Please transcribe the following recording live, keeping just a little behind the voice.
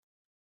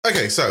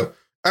Okay, so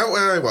out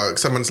where I work,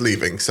 someone's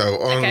leaving.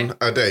 So on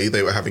a day,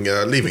 they were having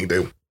a leaving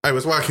do. I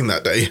was working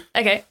that day.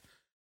 Okay.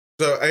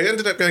 So I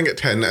ended up going at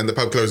 10 and the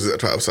pub closes at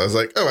 12. So I was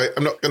like, all right,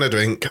 I'm not going to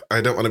drink.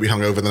 I don't want to be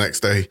hungover the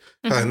next day.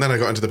 Mm-hmm. And then I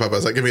got into the pub. I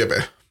was like, give me a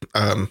beer.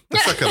 The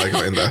second I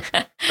got in there,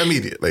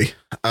 immediately.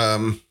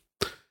 And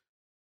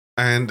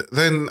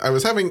then I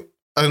was having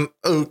an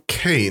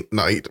okay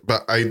night,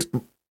 but I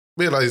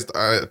realized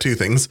two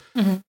things.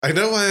 Mm-hmm. I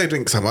know why I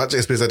drink so much.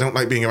 It's because I don't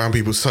like being around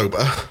people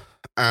sober.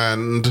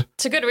 And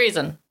it's a good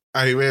reason.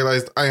 I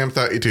realized I am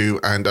 32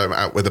 and I'm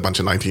out with a bunch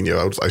of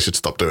 19-year-olds. I should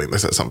stop doing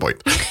this at some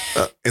point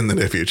in the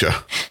near future.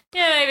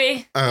 Yeah,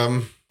 maybe.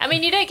 I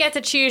mean, you don't get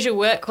to choose your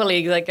work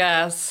colleagues, I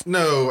guess.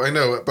 No, I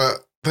know,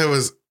 but there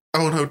was...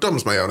 Oh, no,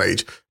 Dom's my own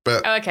age,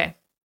 but... Oh, okay.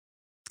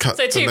 Cut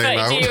so 2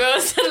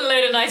 32-year-olds and a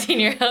load of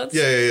 19-year-olds.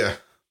 Yeah.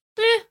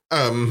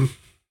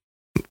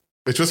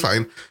 Which was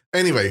fine.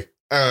 Anyway,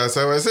 so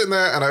I was sitting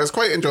there and I was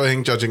quite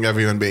enjoying judging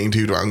everyone being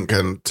too drunk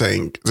and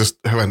saying just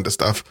horrendous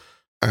stuff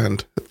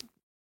and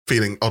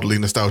feeling oddly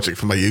nostalgic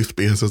for my youth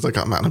because I was like,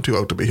 oh man, I'm too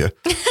old to be here.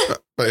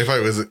 But if I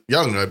was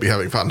young, I'd be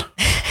having fun.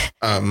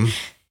 And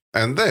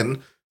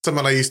then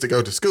someone I used to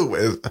go to school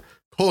with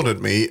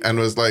cornered me and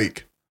was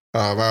like,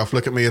 oh, Ralph,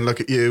 look at me and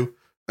look at you.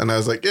 And I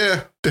was like,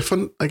 yeah,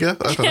 different, I guess.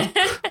 I don't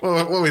know.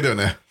 what are we doing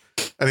here?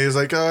 And he was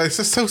like, oh, it's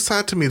just so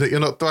sad to me that you're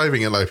not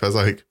thriving in life. I was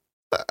like,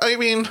 I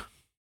mean...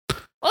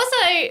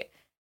 Also,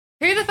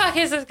 who the fuck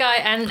is this guy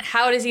and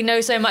how does he know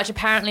so much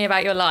apparently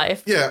about your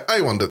life? Yeah,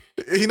 I wondered.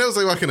 He knows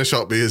I work in a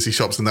shop because he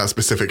shops in that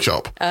specific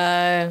shop.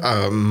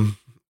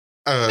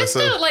 But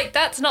still, like,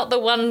 that's not the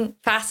one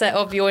facet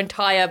of your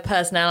entire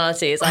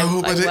personality.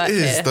 But it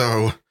is, here.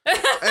 Though.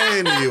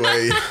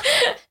 Anyway.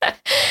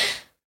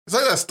 It's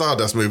like that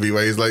Stardust movie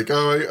where he's like,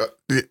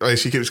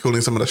 she keeps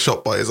calling someone a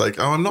shop boy. He's like,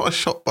 oh, I'm not a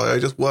shop boy. I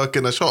just work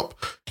in a shop.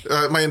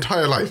 My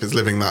entire life is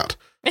living that.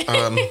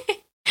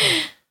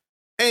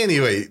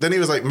 Anyway, then he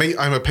was like, mate,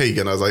 I'm a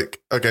pagan. I was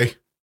like, okay.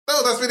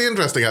 Oh, that's really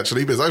interesting,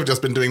 actually, because I've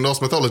just been doing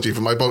Norse mythology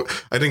for my boat.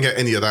 I didn't get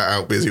any of that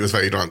out because he was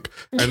very drunk.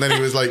 And then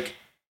he was like,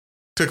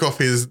 took off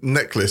his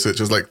necklace, which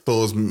was like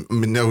Thor's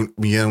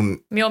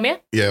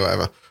Mjolnir? Yeah,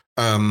 whatever.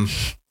 And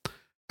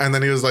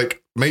then he was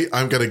like, mate,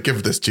 I'm going to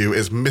give this to you.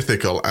 It's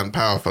mythical and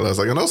powerful. I was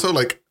like, and also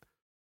like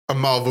a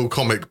Marvel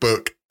comic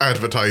book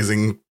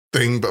advertising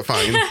thing, but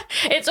fine.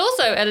 It's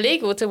also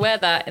illegal to wear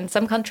that in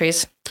some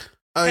countries.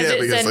 Oh, yeah,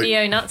 it's a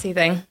neo-Nazi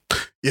thing.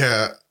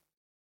 Yeah.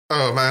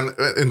 Oh, man.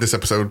 In this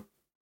episode,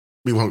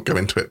 we won't go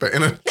into it, but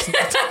in a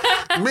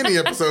mini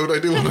episode, I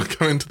do want to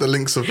go into the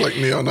links of like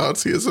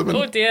neo-Nazism and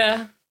oh,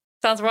 dear.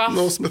 Sounds rough.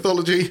 Norse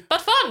mythology.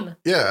 But fun.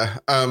 Yeah.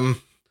 And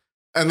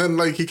then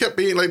like he kept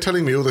being like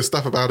telling me all this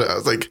stuff about it. I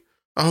was like,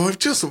 oh, I've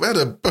just read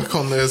a book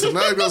on this and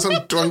now I've got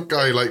some drunk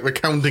guy like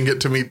recounting it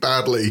to me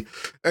badly.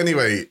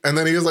 Anyway, and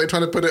then he was like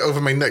trying to put it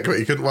over my neck but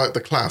he couldn't work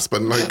the clasp.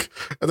 And like,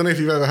 I don't know if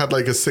you've ever had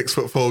like a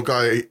 6'4"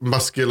 guy,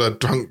 muscular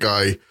drunk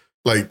guy,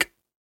 like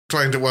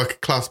trying to work a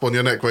clasp on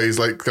your neck where he's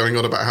like going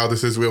on about how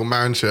this is real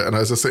man shit. And I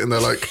was just sitting there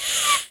like...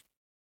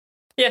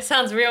 Yeah,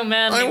 sounds real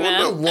manly, I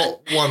wonder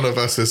what one of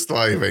us is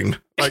thriving.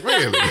 Like,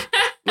 really?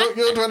 Look,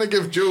 you're trying to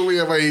give jewelry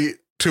away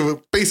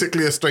to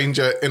basically a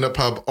stranger in a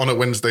pub on a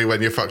Wednesday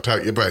when you fucked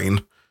out your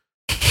brain.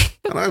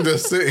 And I'm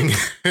just sitting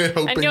here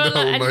hoping the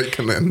whole night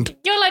can end.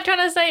 You're like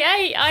trying to say,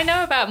 hey, I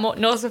know about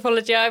Norse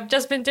mythology. I've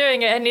just been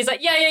doing it. And he's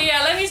like,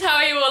 yeah, let me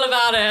tell you all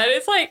about it. And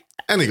it's like...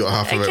 And he got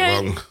half of it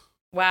wrong.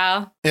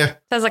 Wow. Yeah.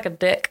 Sounds like a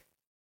dick.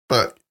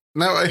 But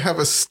now I have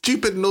a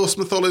stupid Norse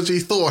mythology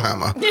Thor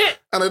hammer.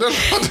 And I don't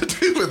know what to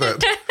do with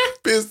it.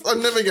 Because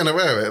I'm never going to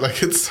wear it.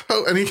 Like, it's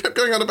so... And he kept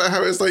going on about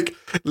how it's, like,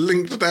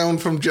 linked down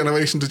from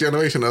generation to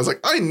generation. I was like,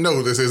 I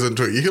know this isn't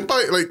true. You can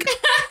buy it, like...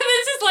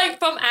 This is, like,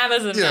 from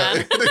Amazon, yeah,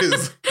 man. It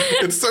is.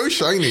 It's so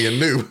shiny and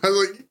new. I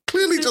was like,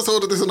 clearly just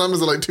ordered this on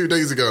Amazon, like, 2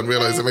 days ago and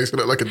realised it makes me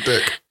look like a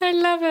dick. I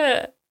love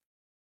it.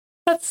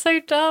 That's so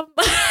dumb.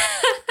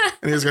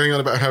 And he was going on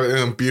about how it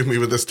imbued me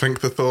with the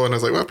strength of Thor. And I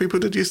was like, well, people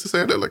did used to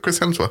say I look like Chris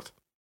Hemsworth.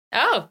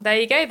 Oh, there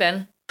you go,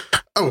 then.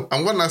 Oh,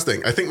 and one last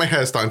thing. I think my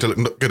hair's starting to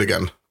look good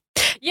again.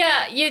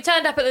 Yeah, you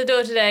turned up at the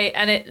door today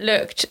and it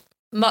looked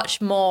much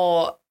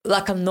more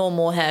like a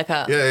normal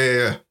haircut.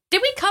 Yeah.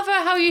 Did we cover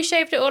how you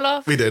shaved it all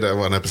off? We did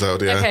one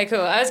episode, yeah. Okay, cool.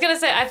 I was going to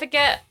say, I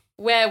forget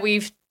where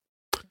we've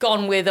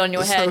gone with on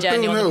your hair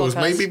journey on the podcast.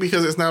 Maybe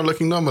because it's now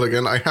looking normal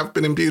again, I have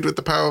been imbued with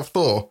the power of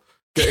Thor,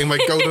 getting my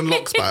golden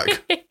locks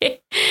back.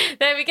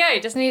 There we go.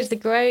 It just needs to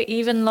grow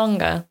even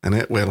longer. And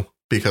it will,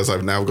 because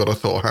I've now got a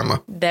Thor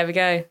hammer. There we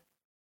go.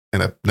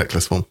 In a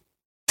necklace form.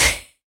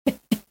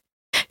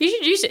 You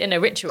should use it in a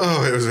ritual.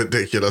 Oh, it was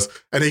ridiculous.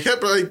 And he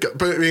kept like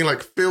being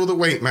like, feel the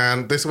weight,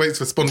 man. This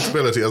weight's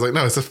responsibility. I was like,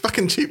 no, it's a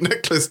fucking cheap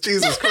necklace.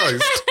 Jesus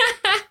Christ.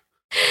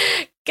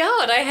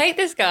 God, I hate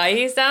this guy.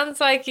 He sounds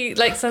like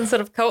some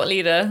sort of cult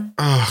leader.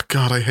 Oh,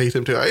 God, I hate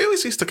him too. I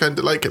always used to kind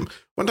of like him.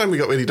 One time we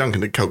got really drunk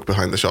and did coke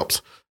behind the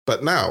shops.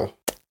 But now...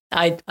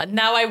 I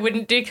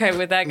wouldn't do coke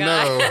with that guy.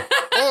 No.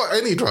 Or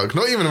any drug.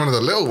 Not even one of the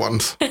little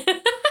ones.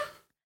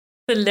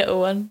 The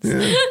little ones.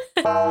 Yeah.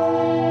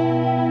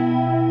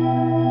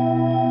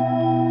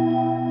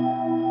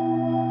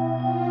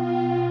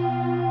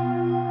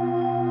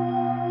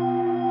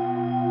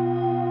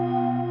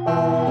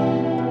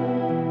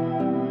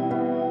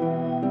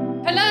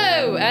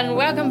 and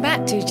welcome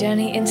back to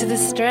Journey into the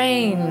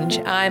Strange.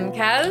 I'm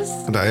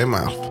Kaz. And I am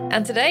Alf.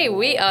 And today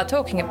we are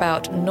talking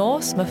about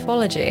Norse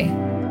mythology.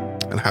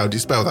 And how do you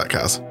spell that,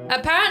 Kaz?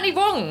 Apparently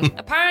wrong.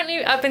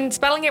 Apparently I've been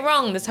spelling it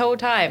wrong this whole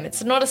time.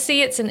 It's not a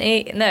C, it's an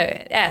E. No,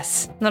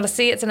 S. Not a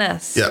C, it's an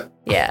S. Yeah.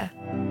 Yeah.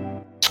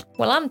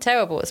 Well, I'm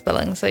terrible at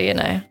spelling, so you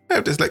know. I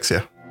have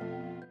dyslexia.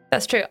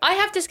 That's true. I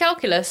have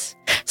dyscalculus.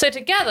 So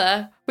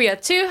together, we are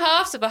two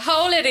halves of a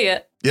whole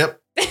idiot. Yep.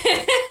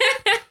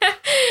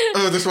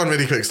 Oh, just one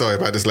really quick story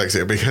about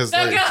dyslexia because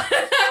Oh, God.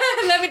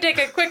 Let me take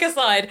a quick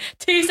aside.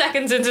 2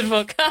 seconds into the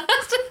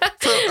podcast.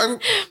 So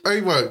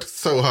I worked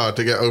so hard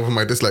to get over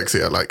my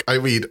dyslexia. Like, I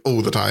read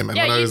all the time, and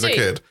when I was a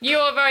kid,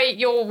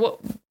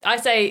 I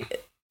say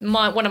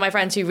one of my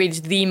friends who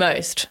reads the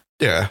most.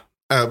 yeah.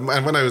 And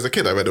when I was a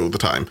kid, I read all the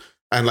time,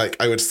 and like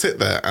I would sit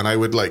there and I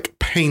would like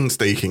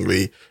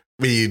painstakingly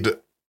read.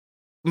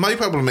 My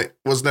problem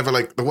was never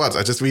like the words.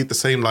 I just read the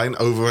same line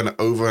over and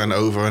over and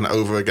over and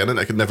over again, and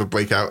I could never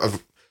break out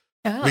of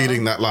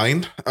reading that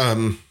line.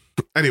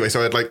 Anyway,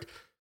 so I'd like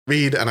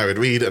read and I would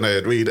read and I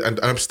would read, and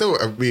I'm still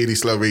a really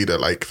slow reader.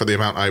 Like for the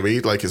amount I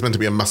read, like it's meant to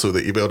be a muscle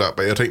that you build up,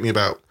 but it'll take me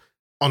about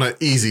on an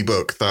easy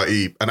book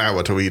an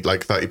hour to read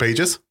like 30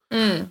 pages.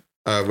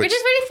 Which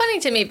is really funny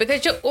to me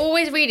because you're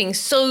always reading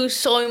so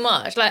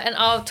much. Like, and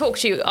I'll talk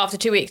to you after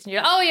 2 weeks, and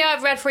you're like, oh yeah,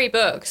 I've read 3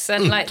 books,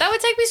 and like that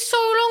would take me so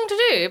long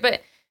to do,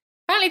 but.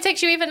 Apparently it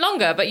takes you even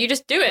longer, but you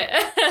just do it.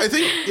 I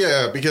think,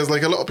 yeah, because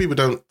like a lot of people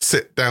don't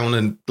sit down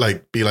and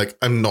like be like,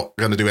 I'm not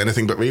going to do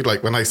anything but read.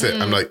 Like when I sit,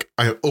 I'm like,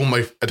 all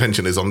my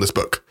attention is on this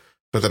book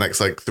for the next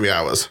like 3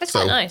 hours. It's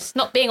quite nice,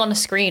 not being on a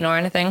screen or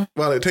anything.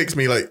 Well, it takes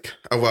me like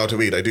a while to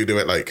read. I do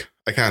it like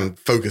I can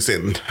focus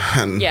in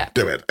and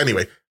do it.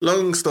 Anyway,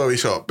 long story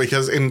short,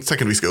 because in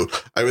secondary school,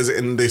 I was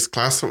in this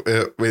class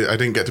where I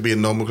didn't get to be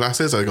in normal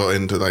classes. I got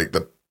into like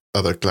the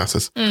other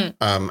classes,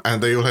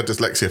 and they all had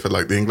dyslexia for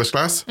like the English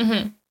class.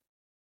 Mm-hmm.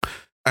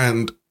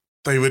 And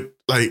they would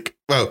like,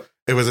 well,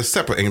 it was a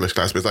separate English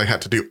class because I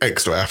had to do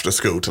extra after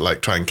school to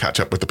like try and catch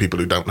up with the people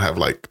who don't have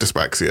like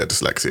dyspraxia,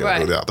 dyslexia,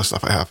 and all the other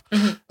stuff I have.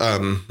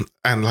 Mm-hmm.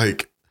 And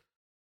like,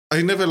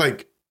 I never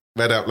like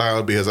read out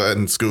loud because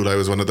in school I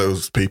was one of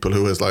those people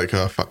who was like,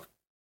 oh, fuck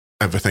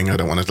everything. I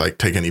don't want to like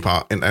take any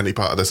part in any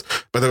part of this.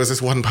 But there was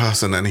this one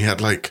person and he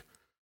had like,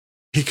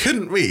 he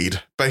couldn't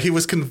read, but he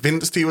was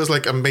convinced he was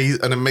like an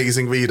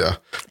amazing reader.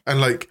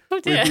 And like,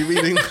 we'd be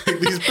reading like,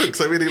 these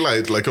books I really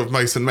liked, like of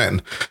Mice and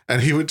Men.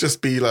 And he would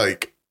just be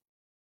like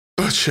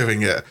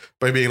butchering it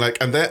by being like,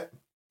 and then,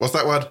 what's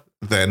that word?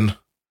 Then.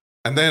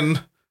 And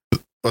then,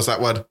 what's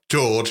that word?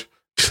 George.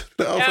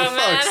 Oh, for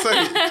fuck's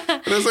sake.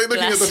 And I was like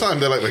looking at the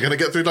time, they're like, we're going to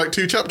get through like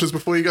 2 chapters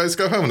before you guys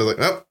go home. And I was like,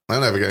 nope, I'm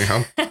never going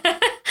home.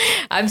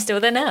 I'm still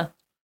there now.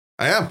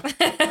 I am.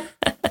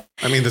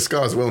 I mean, the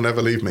scars will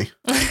never leave me.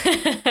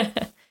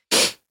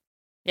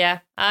 Yeah,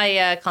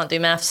 I can't do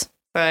maths,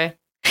 so.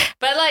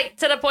 But like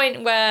to the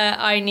point where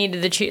I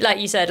needed like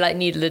you said, like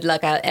needed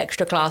like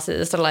extra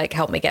classes to like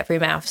help me get through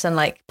maths and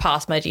like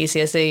pass my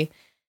GCSE.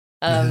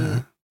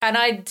 And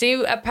I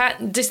do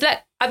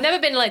I've never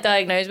been like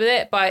diagnosed with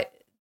it, but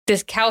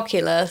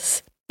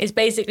dyscalculus is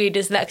basically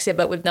dyslexia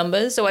but with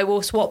numbers. So I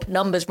will swap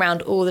numbers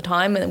around all the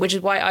time, and which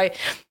is why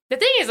the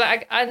thing is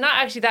like I'm not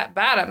actually that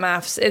bad at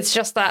maths. It's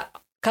just that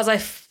because I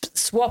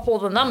swap all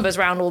the numbers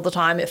around all the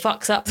time, it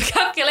fucks up the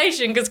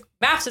calculation because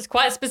maths is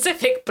quite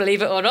specific,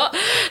 believe it or not.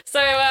 So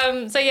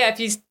yeah, if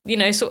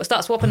you sort of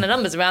start swapping the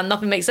numbers around,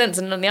 nothing makes sense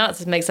and none of the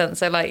answers make sense.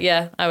 So like,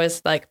 yeah, I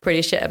was like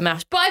pretty shit at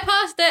maths, but I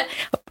passed it.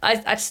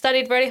 I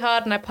studied really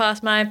hard and I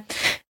passed my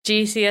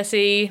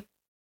GCSE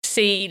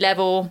C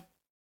level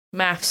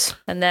maths,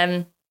 and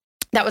then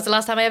that was the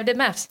last time I ever did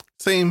maths.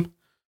 Same.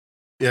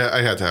 Yeah,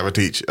 I had to have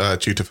a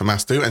tutor for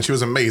maths too, and she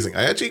was amazing.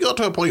 I actually got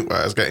to a point where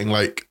I was getting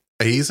like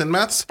A's in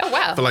maths. Oh,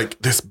 wow. For like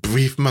this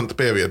brief month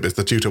period because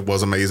the tutor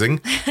was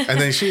amazing. And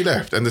then she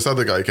left and this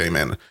other guy came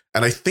in.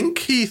 And I think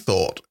he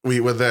thought we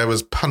were there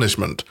as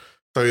punishment.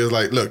 So he was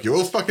like, look, you're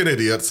all fucking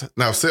idiots.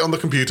 Now sit on the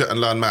computer and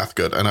learn math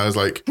good. And I was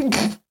like...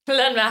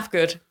 Learn math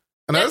good.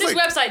 And Does this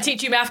website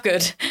teach you math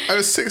good? I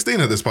was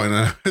 16 at this point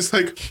and I was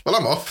like, well,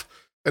 I'm off.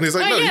 And he's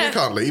like, no, you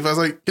can't leave. I was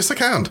like, yes, I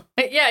can.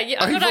 Yeah,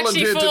 I'm not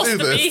actually forced to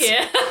be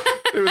here.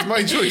 It was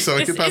my choice, so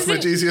I could pass my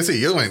GCSE.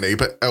 You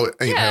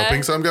ain't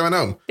helping, so I'm going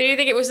home. Do you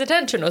think it was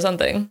detention or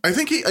something? I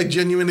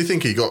genuinely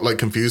think he got like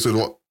confused with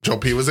what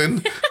job he was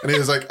in. And he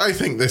was like, I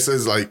think this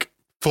is like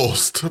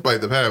forced by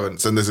the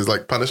parents and this is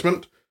like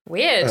punishment.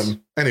 Weird.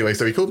 Anyway,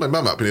 so he called my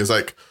mum up and he was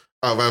like,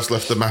 oh, Ralph's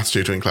left the maths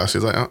tutoring class. He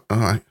was like, oh, all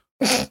right.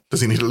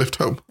 Does he need a lift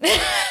home?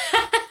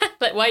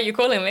 Like, why are you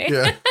calling me?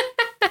 Yeah.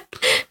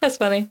 That's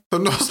funny. So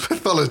Norse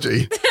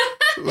mythology.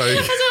 Like,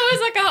 that's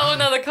always like a whole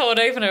nother cold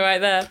opener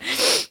right there.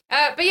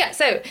 But yeah,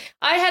 so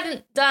I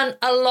hadn't done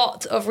a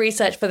lot of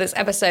research for this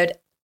episode,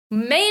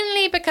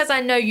 mainly because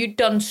I know you'd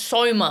done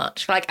so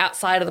much like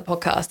outside of the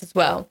podcast as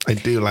well. I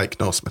do like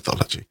Norse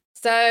mythology.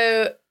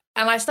 So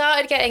and I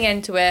started getting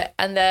into it,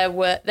 and it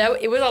was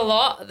a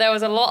lot. There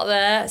was a lot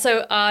there.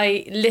 So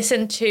I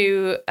listened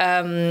to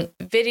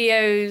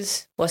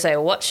videos,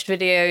 watched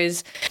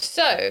videos.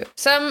 So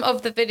some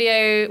of the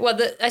video,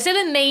 I said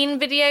the main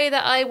video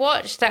that I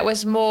watched that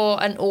was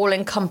more an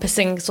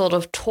all-encompassing sort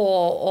of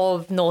tour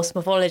of Norse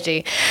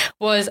mythology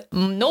was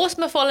Norse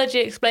mythology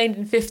explained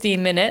in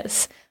 15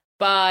 minutes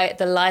by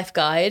the Life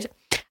Guide,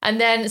 and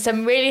then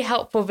some really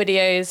helpful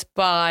videos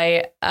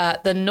by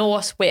the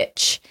Norse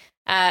Witch,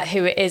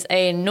 who is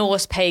a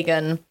Norse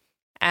pagan,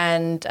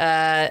 and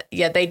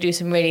they do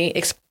some really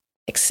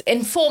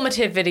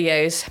informative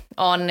videos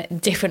on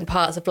different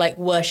parts of like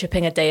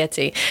worshipping a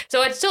deity.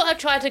 So I'd sort of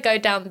try to go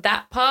down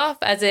that path,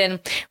 as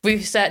in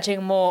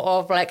researching more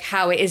of like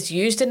how it is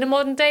used in the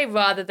modern day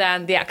rather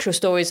than the actual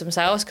stories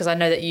themselves, because I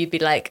know that you'd be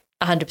like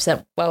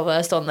 100% well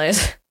versed on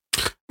those.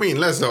 I mean,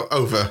 let's not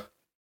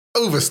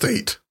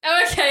overstate.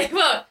 Oh, okay.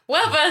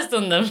 Well versed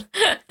on them.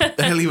 I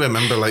barely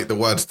remember like the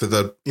words to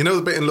the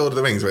bit in Lord of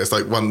the Rings where it's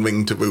like one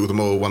ring to rule them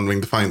all, one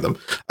ring to find them.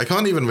 I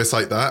can't even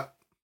recite that.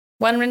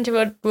 One ring to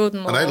rule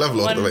them all. And I love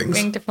Lord of the Rings.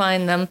 One ring to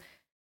find them.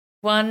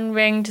 One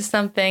ring to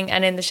something,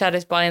 and in the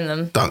shadows bind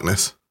them.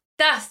 Darkness.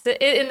 That's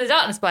in the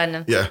darkness bind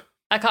them. Yeah.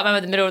 I can't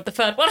remember the middle of the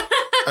third one.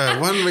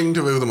 One ring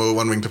to rule them all,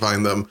 one ring to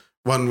find them,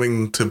 one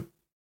ring to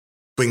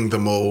bring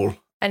them all.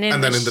 And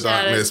then in the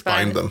darkness,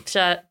 bind them.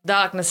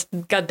 Darkness,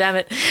 god damn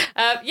it.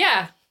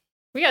 Yeah,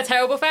 we got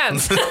terrible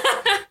fans.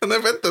 And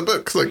I've read the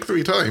books like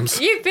 3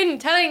 times. You've been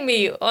telling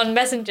me on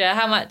Messenger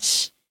how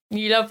much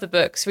you love the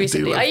books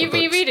recently. Are you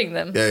rereading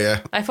them?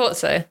 Yeah. I thought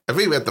so. I've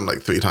reread them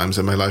like 3 times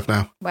in my life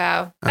now.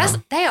 Wow.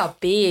 They are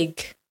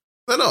big.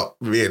 They're not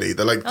really.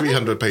 They're like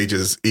 300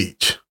 pages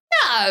each.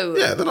 No.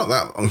 Yeah, they're not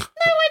that long.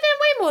 No,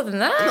 way more than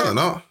that. No, they're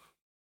not.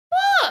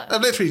 What?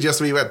 I've literally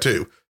just reread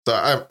 2.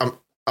 So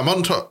I'm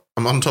on top.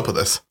 I'm on top of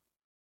this.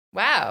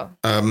 Wow.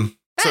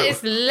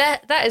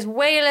 That is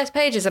way less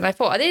pages than I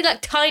thought. Are they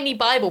like tiny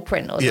Bible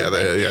print or something? Yeah,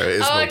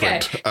 it is small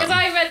print. Because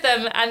I read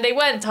them and they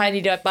weren't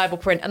tiny Bible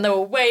print, and they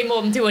were way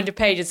more than 200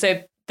 pages.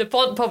 So the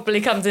font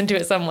probably comes into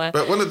it somewhere.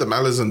 But one of the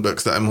Malazan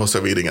books that I'm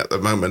also reading at the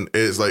moment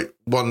is like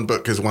one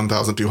book is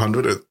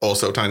 1,200, it's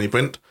also tiny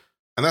print,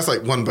 and that's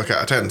like one book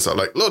out of 10. So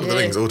like Lord of the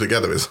Rings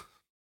altogether is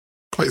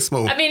quite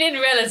small. I mean, in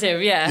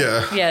relative,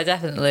 yeah,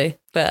 definitely.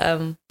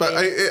 But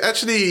it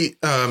actually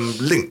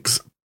links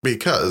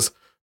because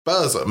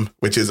Burzum,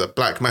 which is a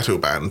black metal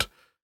band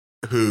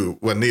who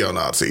were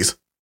neo-Nazis.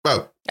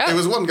 Well, it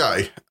was one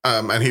guy,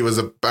 and he was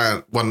a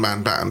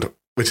one-man band,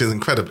 which is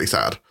incredibly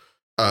sad.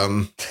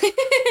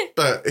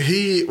 But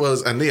he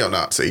was a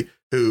neo-Nazi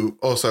who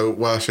also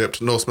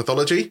worshipped Norse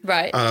mythology.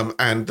 Right.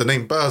 And the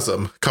name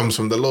Burzum comes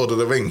from the Lord of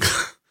the Rings.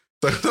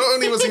 So not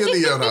only was he a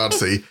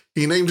neo-Nazi,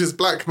 he named his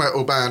black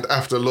metal band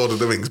after Lord of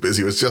the Rings because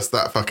he was just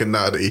that fucking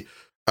nerdy.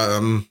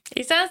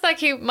 He sounds like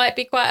he might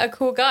be quite a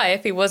cool guy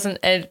if he wasn't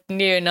a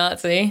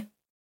neo-Nazi.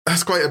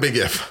 That's quite a big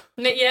if.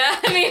 Yeah,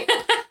 I mean,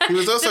 he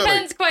was also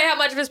depends quite how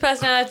much of his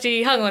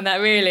personality hung on that,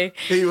 really.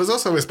 He was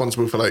also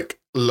responsible for like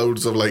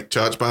loads of like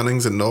church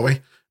burnings in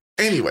Norway.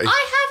 Anyway,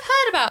 I have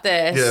heard about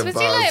this. Yeah,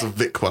 Vars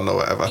Vik one or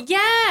whatever.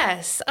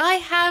 Yes, I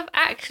have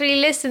actually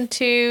listened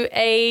to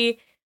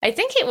I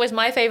think it was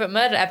My Favorite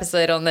Murder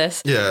episode on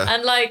this. Yeah.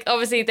 And like,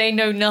 obviously they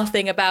know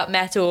nothing about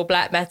metal or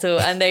black metal,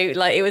 and they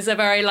like, it was a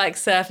very like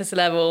surface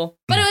level,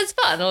 but it was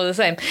fun all the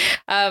same.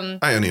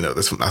 I only know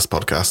this from last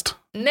podcast.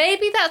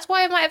 Maybe that's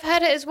why I might have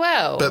heard it as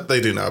well. But they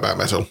do know about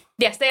metal.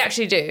 Yes, they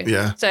actually do.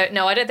 Yeah. So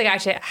no, I don't think I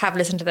actually have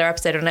listened to their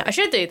episode on it. I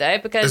should do though,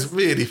 because it's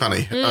really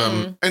funny.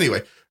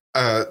 Anyway,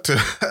 so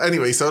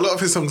a lot of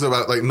his songs are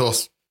about like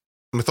Norse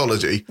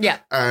mythology. Yeah.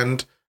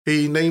 And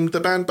he named the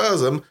band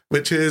Burzum,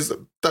 which is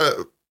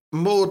the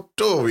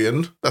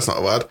Mordorian, that's not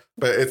a word,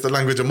 but it's the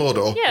language of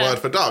Mordor, word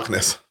for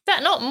darkness. Is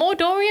that not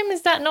Mordorium?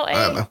 Is that not a...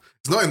 I don't know.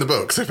 It's not in the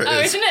books, if it is. Oh,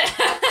 isn't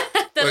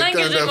it? The like,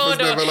 language of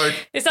Mordor.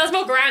 It sounds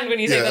more grand when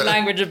you say the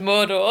language of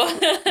Mordor.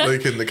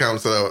 Like in the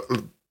Council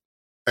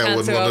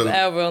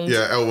Elrond.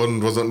 Yeah,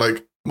 Elrond wasn't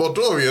like,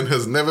 Mordorian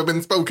has never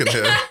been spoken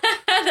here.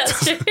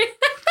 That's true.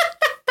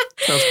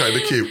 Sounds kind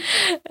of cute.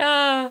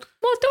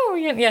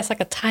 Mordorian. Yes,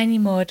 like a tiny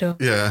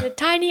Mordor. Yeah. A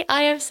tiny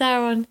Eye of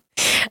Sauron.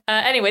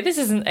 Anyway, this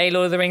isn't a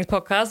Lord of the Rings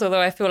podcast, although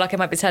I feel like it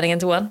might be turning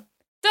into one.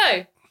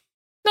 So,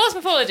 Norse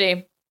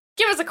mythology.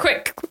 Give us a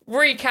quick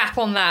recap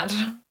on that.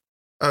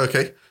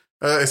 Okay.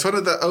 It's one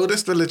of the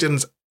oldest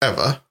religions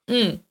ever.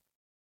 I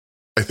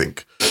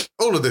think.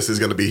 All of this is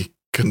going to be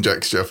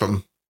conjecture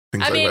from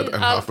things I read and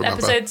half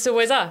remember. Episodes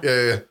always are.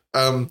 Yeah.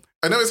 I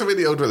know it's a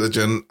really old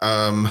religion,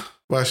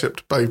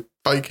 worshipped by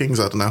Vikings,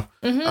 I don't know.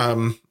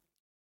 Mm-hmm.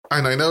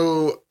 And I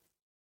know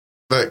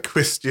that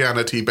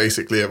Christianity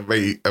basically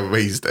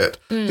erased it.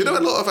 You know, a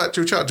lot of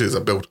actual churches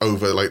are built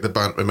over like the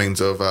burnt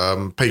remains of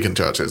pagan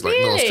churches, like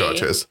Norse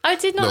churches. I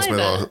did not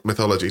know that.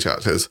 Mythology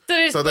churches.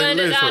 So they burned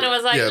it down and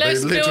was like,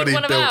 let's build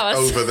one of ours.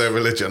 Over their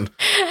religion.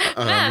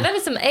 Man, that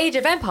was some Age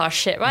of Empire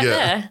shit right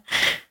there.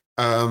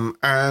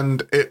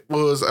 And it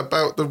was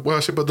about the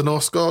worship of the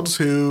Norse gods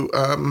who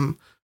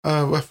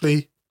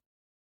roughly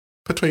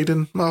portrayed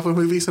in Marvel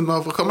movies and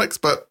Marvel comics,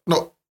 but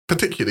not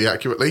particularly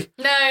accurately.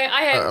 No,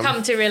 I have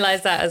come to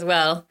realise that as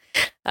well.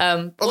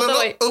 Although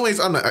not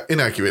always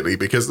inaccurately,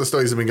 because the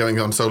stories have been going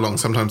on so long.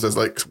 Sometimes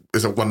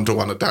there's a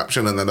one-to-one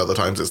adaptation, and then other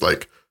times it's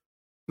like,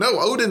 no,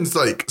 Odin's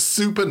like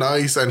super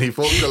nice and he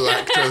fought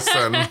Galactus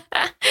and...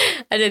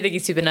 I don't think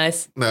he's super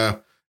nice.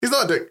 No, he's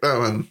not a dick.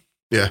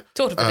 Yeah.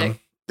 Sort of a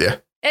dick. Yeah.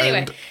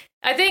 Anyway,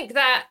 I think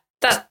that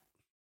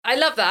I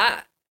love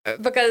that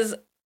because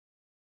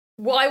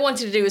what I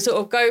wanted to do was sort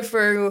of go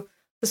through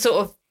the sort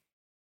of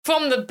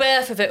from the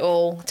birth of it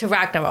all to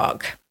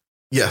Ragnarok.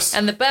 Yes.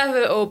 And the birth of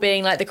it all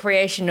being like the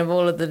creation of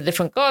all of the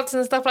different gods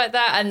and stuff like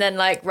that. And then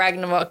like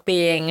Ragnarok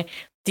being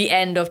the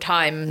end of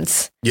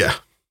times. Yeah.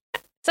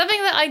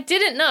 Something that I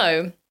didn't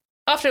know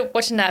after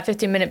watching that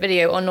 15-minute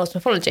video on Norse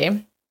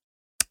mythology,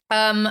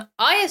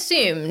 I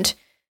assumed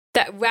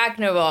that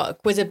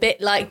Ragnarok was a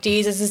bit like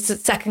Jesus'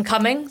 second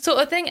coming sort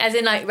of thing, as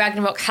in like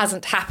Ragnarok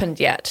hasn't happened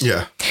yet.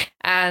 Yeah.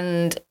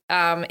 And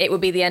it would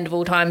be the end of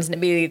all times and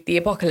it'd be the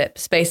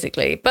apocalypse,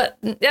 basically. But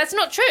that's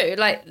not true.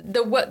 Like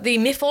the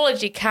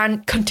mythology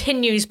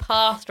continues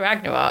past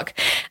Ragnarok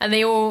and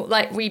they all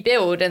like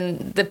rebuild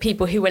and the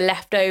people who were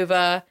left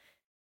over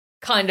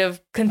kind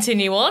of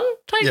continue on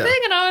type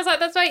thing. And I was like,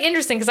 that's very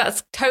interesting because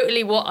that's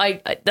totally what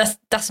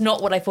that's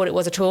not what I thought it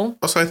was at all.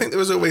 Also, I think there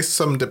was always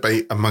some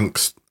debate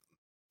amongst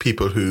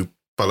people who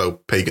follow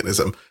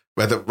paganism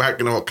whether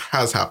Ragnarok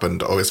has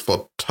happened or is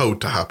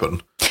foretold to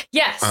happen.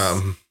 Yes.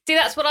 See,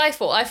 that's what I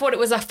thought. I thought it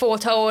was a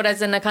foretold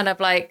as in a kind of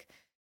like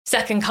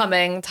second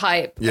coming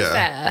type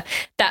affair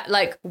that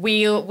like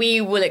we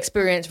will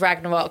experience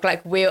Ragnarok.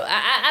 Like and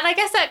I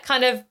guess that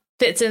kind of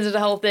fits into the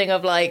whole thing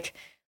of like,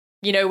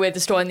 you know, we're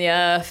destroying the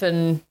earth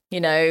and,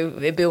 you know,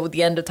 it build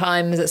the end of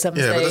times at some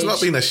stage. Yeah, but there's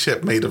not been a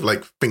ship made of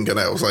like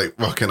fingernails like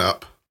rocking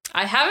up.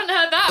 I haven't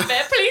heard that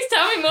bit. Please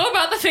tell me more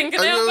about the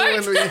fingernail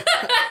boat.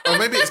 Or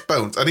maybe it's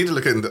bones. I need to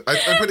look into.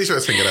 I'm pretty sure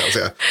it's fingernails.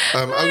 Yeah.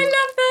 I love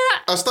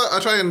that.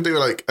 I'll try and do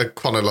like a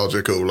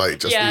chronological, like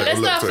just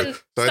little look through.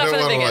 So I don't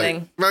want to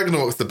like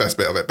Ragnarok's the best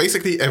bit of it.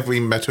 Basically, every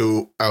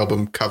metal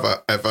album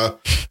cover ever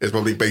is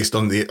probably based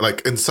on the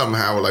like and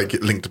somehow like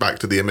linked back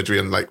to the imagery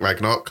and like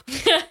Ragnarok.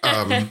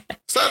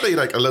 Sadly,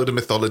 like a load of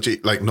mythology,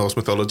 like Norse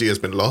mythology, has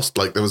been lost.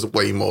 Like there was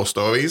way more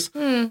stories,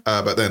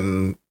 but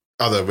then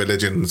other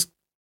religions.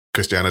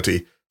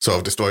 Christianity sort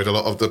of destroyed a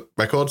lot of the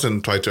records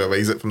and tried to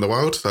erase it from the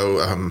world. So,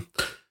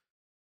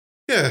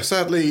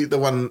 sadly,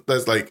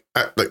 there's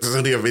there's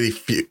only a really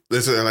few,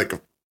 there's like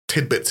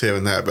tidbits here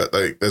and there, but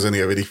like there's only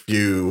a really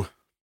few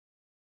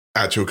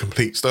actual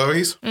complete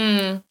stories.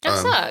 That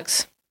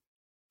sucks.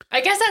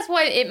 I guess that's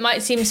why it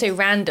might seem so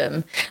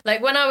random.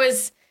 Like when I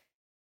was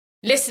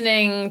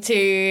listening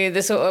to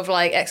the sort of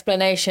like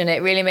explanation,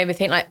 it really made me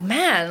think like,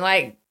 man,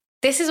 like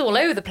this is all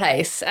over the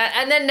place.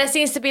 And then there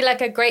seems to be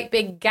like a great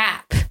big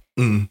gap.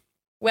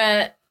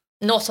 Where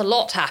not a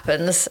lot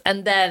happens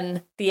and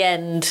then the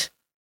end.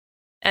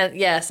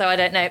 And so I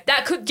don't know.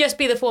 That could just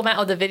be the format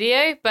of the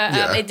video,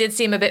 but it did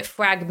seem a bit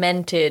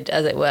fragmented,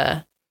 as it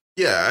were.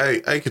 Yeah,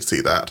 I could see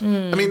that.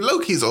 I mean,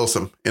 Loki's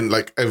awesome in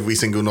like every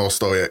single Norse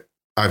story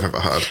I've ever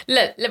heard.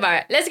 Look,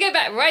 let's go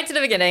back right to the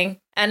beginning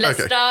and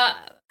let's start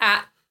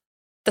at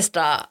the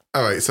start.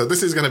 All right, so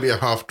this is going to be a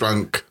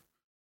half-drunk,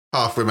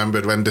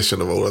 half-remembered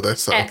rendition of all of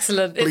this. So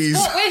excellent. Please,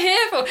 it's what we're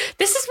here for.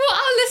 This is what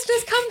our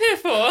listeners come here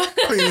for.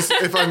 Please,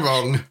 if I'm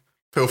wrong,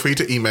 feel free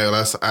to email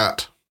us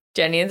at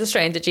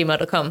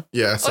jennyandthestrains@gmail.com.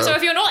 Yeah. So, also,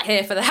 if you're not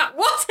here for that,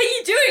 what are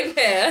you doing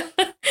here?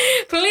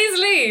 Please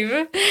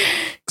leave.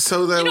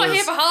 So you're not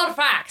here for hard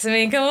facts. I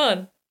mean, come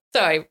on.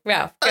 Sorry,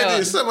 Ralph. I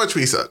do so much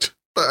research,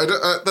 but I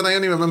don't, then I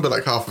only remember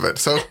like half of it.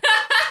 So.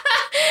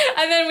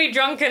 And then we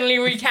drunkenly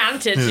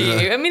recanted to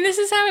you. I mean, this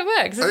is how it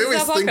works. I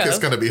always think it's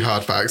going to be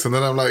hard facts, and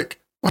then I'm like,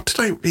 what did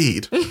I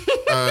read?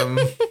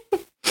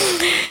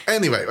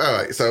 Anyway, all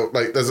right. So,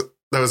 like,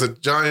 there was a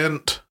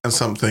giant and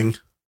something.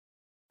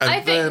 And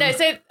I think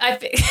this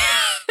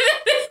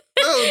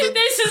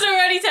is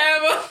already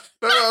terrible.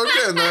 No, I'm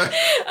getting there.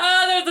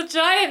 Oh, there was a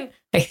giant.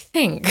 I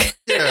think.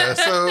 Yeah.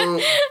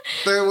 So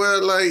there were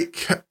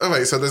like, all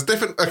right. So there's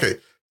different. Okay.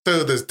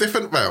 So there's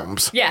different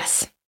realms.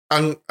 Yes.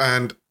 And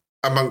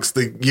amongst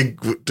the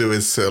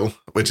Yggdrasil,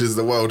 which is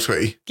the world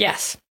tree.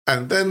 Yes.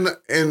 And then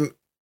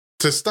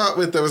to start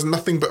with, there was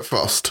nothing but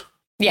frost.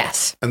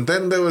 Yes. And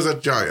then there was a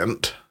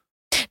giant.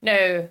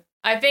 No,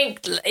 I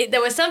think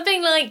there was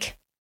something like,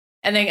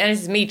 and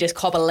this is me just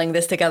cobbling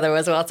this together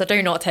as well, so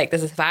do not take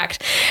this as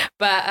fact.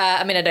 But,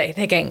 I mean, I don't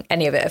think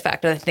any of it a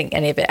fact. I don't think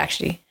any of it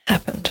actually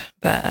happened.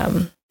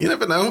 But you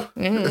never know.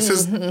 This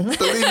is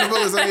believable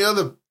as any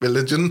other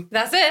religion.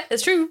 That's it.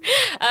 It's true.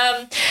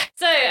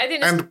 So I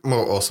think... And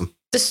more awesome.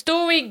 The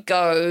story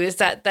goes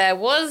that there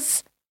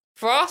was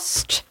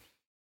frost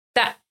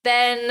that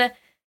then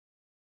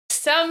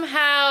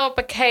somehow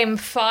became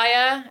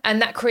fire, and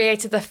that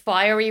created the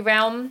fiery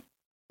realm.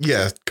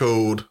 Yeah,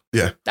 called...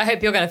 Yeah. I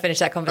hope you're going to finish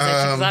that conversation,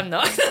 because I'm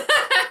not.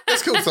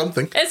 It's called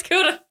something. It's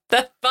called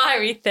the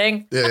fiery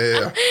thing.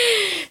 Yeah.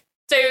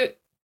 So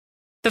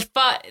the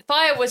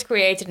fire was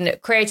created, and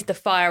it created the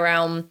fire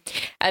realm,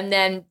 and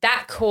then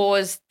that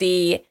caused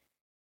the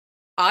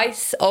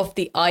ice of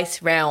the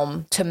ice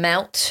realm to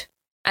melt,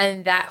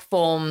 and that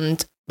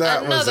formed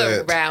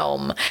another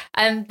realm.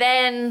 And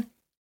then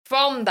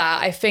from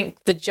that, I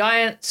think the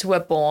giants were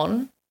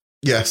born.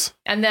 Yes.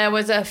 And there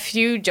was a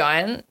few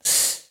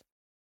giants.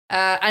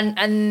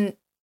 And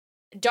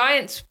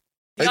giants,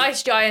 the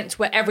ice giants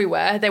were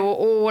everywhere. They were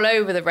all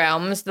over the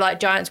realms. Like,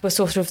 giants were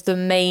sort of the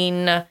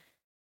main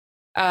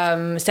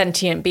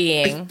sentient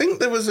being. I think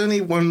there was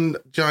only one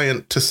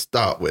giant to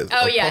start with.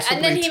 Oh, yeah.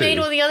 And then he made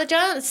all the other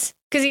giants?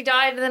 Because he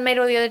died and then made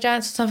all the other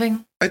giants or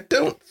something? I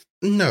don't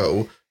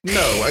know.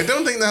 No, I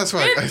don't think that's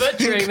right. You're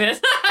butchering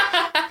this.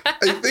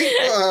 I think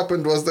what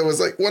happened was there was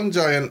like one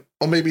giant,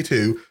 or maybe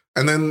two,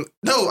 and then...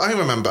 No, I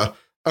remember.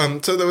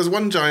 So there was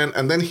one giant,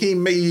 and then he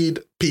made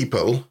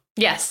people...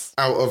 Yes.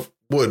 ...out of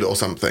wood or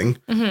something,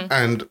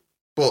 and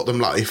brought them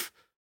life.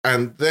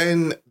 And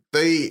then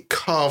they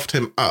carved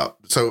him up.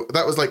 So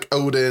that was like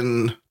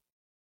Odin,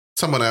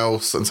 someone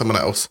else, and someone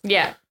else.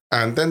 Yeah.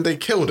 And then they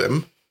killed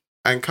him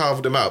and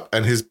carved him up,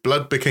 and his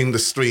blood became the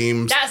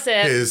streams. That's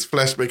it. His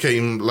flesh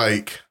became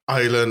like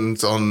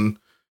islands on,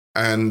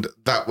 and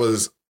that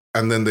was,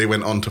 and then they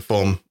went on to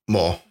form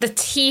more. The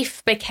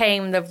teeth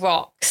became the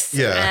rocks.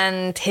 Yeah.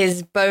 And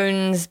his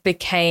bones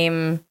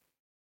became...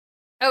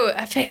 Oh,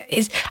 I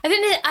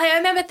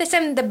remember this.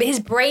 His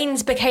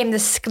brains became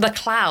the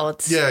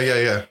clouds.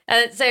 Yeah.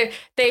 And so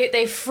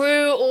they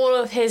threw all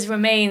of his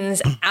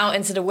remains out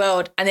into the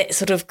world, and it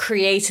sort of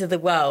created the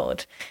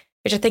world,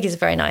 which I think is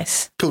very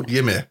nice. Called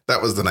Ymir.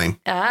 That was the name.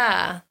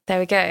 Ah, there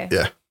we go.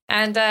 Yeah.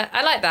 And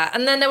I like that.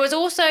 And then there was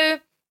also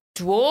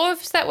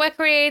dwarves that were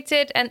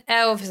created and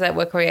elves that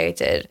were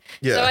created.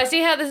 Yeah. So I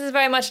see how this is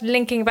very much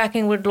linking back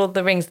in with Lord of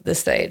the Rings at this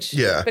stage.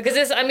 Yeah. Because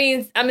this, I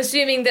mean, I'm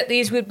assuming that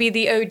these would be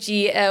the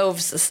OG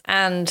elves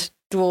and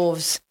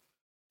dwarves.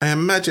 I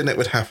imagine it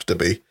would have to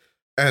be.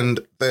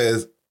 And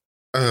there's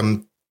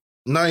 9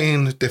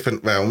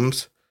 different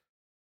realms.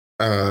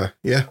 Yeah,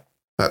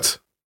 that's...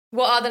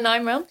 What are the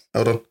 9 realms?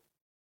 Hold on.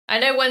 I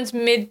know one's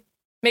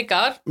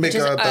Midgard.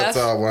 Midgard, that's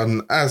our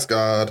one.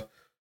 Asgard.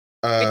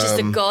 Which is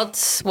the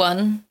gods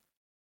one.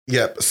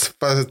 Yep.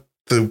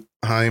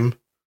 Svartalfheim.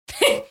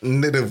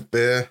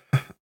 Nidavellir.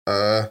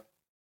 Hold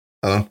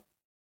on.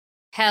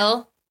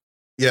 Hell.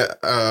 Yeah.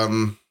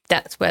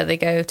 That's where they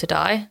go to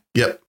die.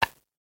 Yep.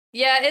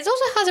 Yeah, it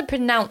also has to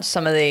pronounce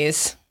some of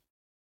these,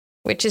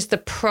 which is the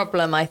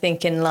problem, I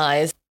think, in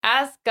lies.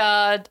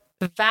 Asgard,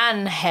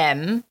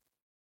 Vanhem,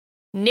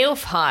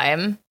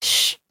 Nilfheim.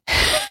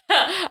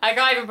 I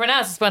can't even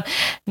pronounce this one.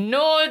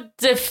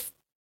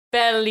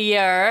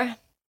 Nordefellir,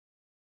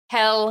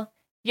 Hel,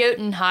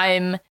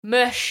 Jotunheim,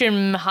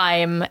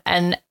 Mershemheim,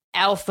 and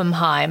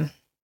Elfenheim,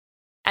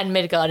 and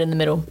Midgard in the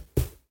middle.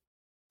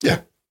 Yeah.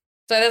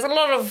 So there's a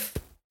lot of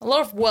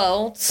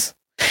worlds,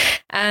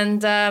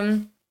 and I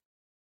think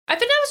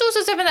that was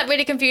also something that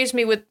really confused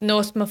me with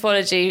Norse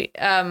mythology,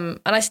 and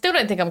I still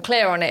don't think I'm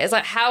clear on it. It's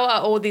like, how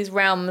are all these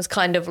realms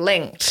kind of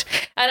linked?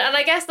 And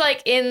I guess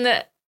like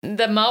in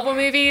the Marvel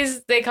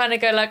movies, they kind of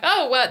go like,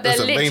 oh, well, they're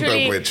There's a literally...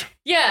 rainbow bridge.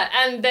 Yeah,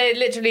 and they're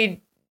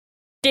literally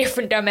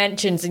different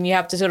dimensions, and you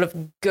have to sort of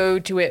go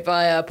to it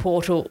via a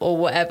portal or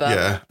whatever.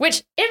 Yeah.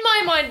 Which, in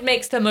my mind,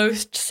 makes the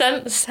most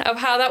sense of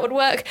how that would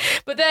work.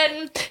 But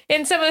then,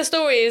 in some of the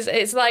stories,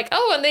 it's like,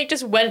 oh, and they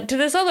just went to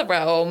this other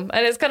realm.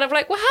 And it's kind of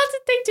like, well, how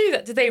did they do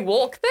that? Did they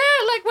walk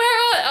there? Like,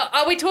 where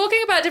are we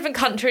talking about different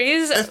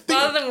countries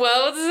rather than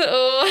worlds?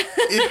 Or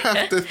you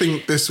have to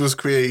think this was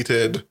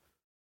created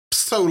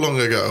so long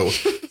ago.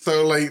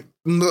 So, like,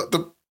 not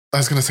the... I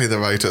was going to say the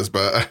writers,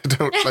 but I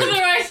don't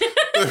like...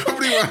 They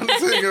probably weren't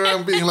sitting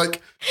around being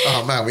like,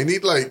 oh man, we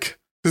need like,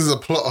 this is a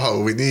plot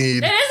hole. It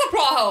is a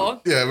plot hole.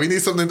 Yeah, we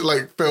need something to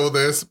like fill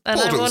this. And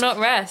portals. I will not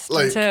rest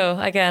until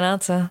I get an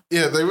answer.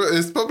 Yeah,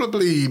 it's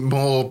probably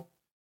more,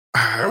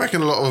 I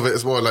reckon a lot of it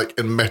is more like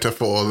in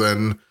metaphor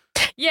than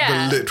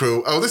the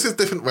literal, oh, this is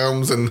different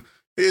realms and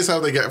here's how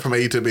they get from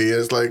A to B.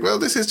 It's like, well,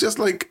 this is just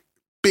like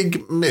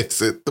big myths.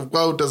 The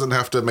world doesn't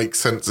have to make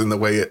sense in the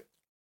way it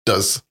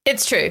does.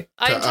 It's true.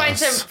 I'm trying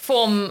to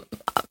form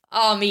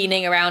our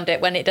meaning around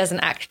it when it doesn't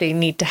actually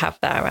need to have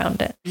that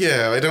around it.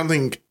 Yeah, I don't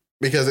think,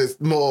 because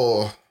it's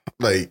more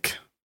like,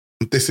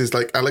 this is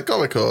like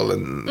allegorical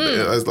and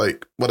it's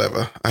like,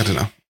 whatever, I don't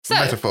know. So,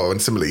 metaphor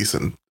and similes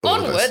and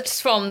all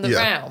onwards from the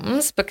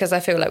realms, because I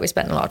feel like we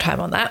spent a lot of time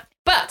on that.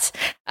 But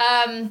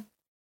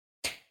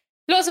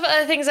lots of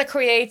other things are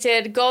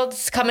created.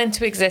 Gods come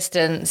into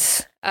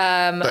existence.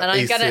 The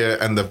Aesir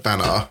and the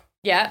Vanir.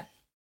 Yeah.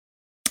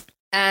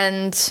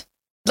 And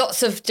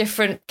lots of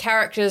different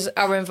characters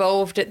are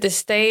involved at this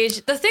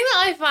stage. The thing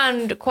that I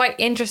found quite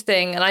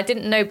interesting, and I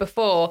didn't know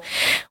before,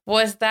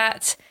 was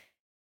that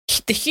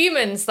the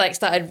humans like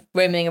started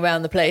roaming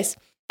around the place,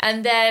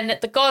 and then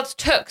the gods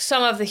took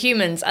some of the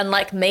humans and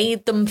like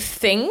made them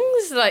things,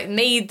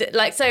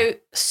 so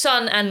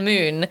sun and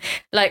moon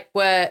like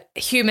were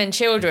human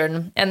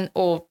children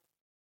or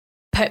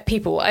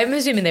people. I'm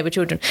assuming they were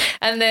children,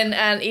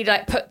 and he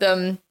like put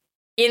them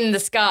in the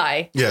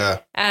sky. Yeah.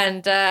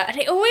 And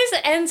it always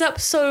ends up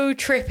so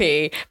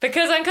trippy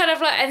because I'm kind of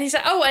like, and he's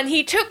like, oh, and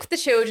he took the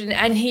children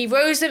and he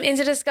rose them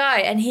into the sky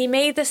and he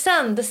made the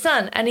sun,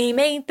 and he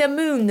made the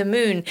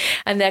moon,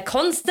 and they're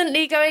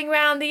constantly going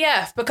around the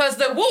earth because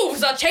the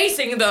wolves are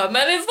chasing them.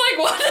 And it's like,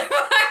 what?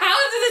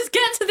 How did this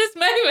get to this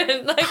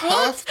moment? Like,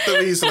 Half the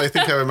reason I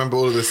think I remember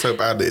all of this so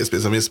badly is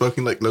because I'm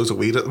smoking like loads of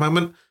weed at the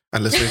moment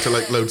and listening to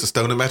like loads of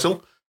stoner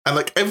metal. And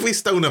like every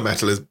stoner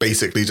metal is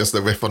basically just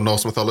a riff on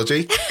Norse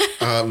mythology.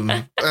 And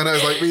I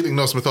was like reading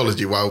Norse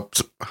mythology while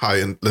high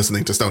and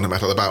listening to stoner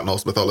metal about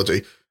Norse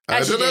mythology.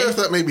 I don't know if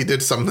that maybe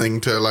did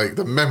something to like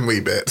the memory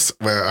bits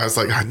where I was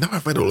like, I know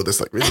I've read all of this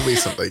like really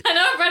recently. I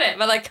know I've read it,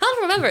 but I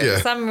can't remember it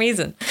for some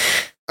reason.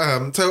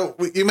 So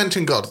you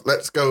mentioned God.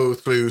 Let's go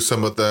through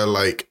some of the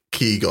like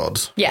key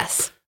gods.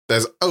 Yes.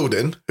 There's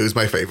Odin, who's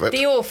my favorite.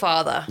 The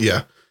All-Father.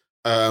 Yeah.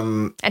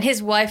 And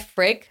his wife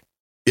Frigg.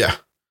 Yeah.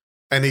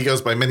 And he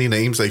goes by many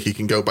names. Like he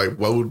can go by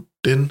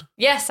Woden.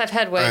 Yes, I've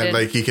heard Woden. And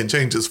like he can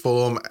change his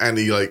form, and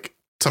he like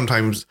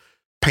sometimes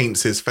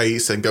paints his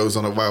face and goes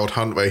on a wild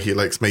hunt where he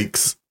like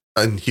makes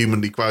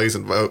unhumanly cries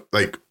and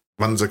like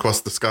runs across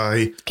the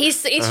sky. He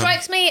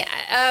strikes me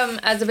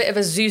as a bit of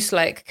a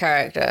Zeus-like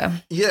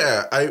character.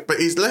 Yeah, but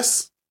he's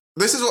less.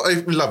 This is what I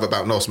love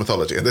about Norse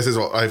mythology, and this is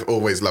what I've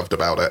always loved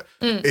about it,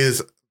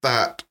 is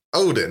that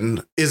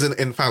Odin isn't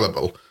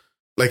infallible.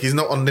 Like he's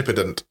not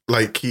omnipotent.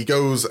 Like he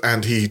goes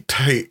and he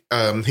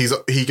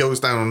goes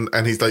down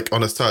and he's like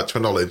on a search for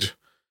knowledge.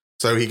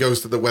 So he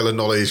goes to the well of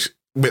knowledge,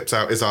 whips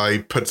out his eye,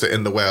 puts it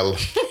in the well.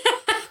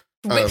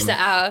 Whips it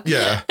out.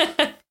 Yeah.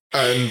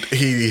 And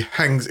he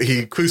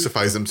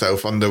crucifies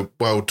himself on the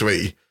world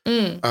tree.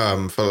 And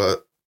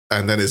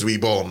then is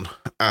reborn.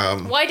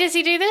 Why does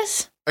he do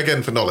this?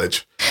 Again, for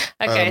knowledge.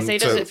 Okay, so he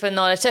does it for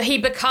knowledge. So he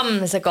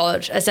becomes a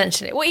god,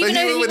 essentially. Well, even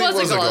though he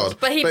was a god,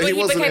 but he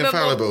became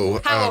infallible, a more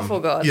powerful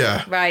god.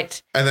 Yeah.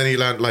 Right. And then he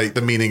learned like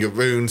the meaning of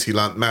runes. He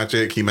learned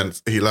magic. He learned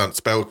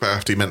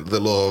spellcraft. He learned the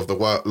law of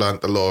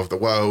the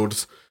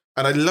worlds.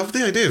 And I love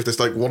the idea of this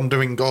like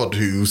wandering god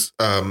who's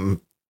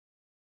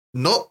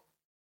not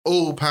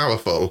all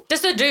powerful.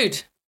 Just a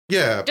dude.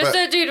 Yeah. Just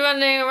a dude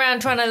running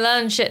around trying to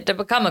learn shit to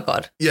become a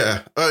god.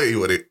 Yeah. Oh, he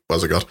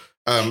was a god.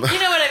 You know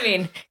what I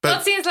mean?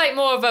 God seems like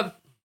more of a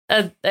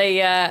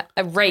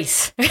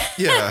race.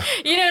 Yeah.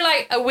 You know,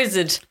 like a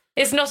wizard.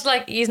 It's not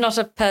like he's not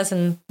a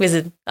person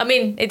wizard. I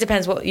mean, it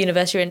depends what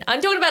universe you're in.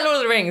 I'm talking about Lord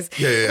of the Rings.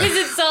 Yeah.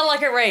 Wizards are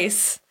like a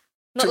race.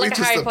 Not like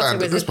a Harry Potter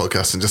wizard. This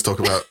podcast and just talk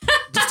about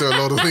just do a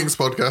Lord of the Rings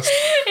podcast.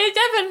 It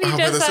definitely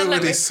does. There's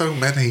already so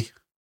many.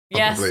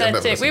 Yes,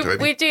 that's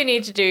it. We do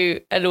need to do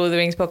a Lord of the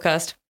Rings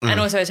podcast and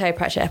also a Terry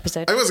Pratchett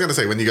episode. I was going to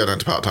say when you go down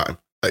to part time.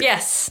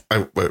 Yes.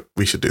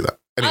 We should do that.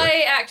 Anyway.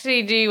 I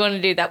actually do want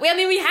to do that. I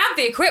mean, we have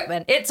the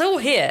equipment. It's all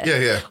here.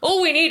 Yeah.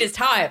 All we need is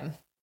time.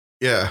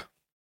 Yeah.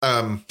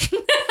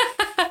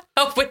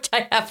 Of which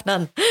I have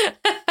none.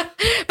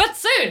 But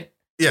soon.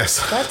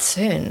 Yes. But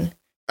soon.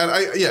 And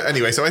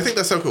anyway, so I think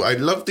that's so cool. I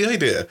love the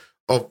idea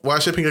of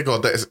worshipping a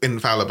god that is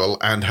infallible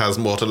and has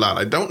more to learn.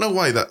 I don't know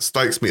why that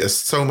strikes me as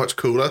so much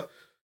cooler.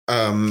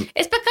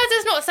 It's because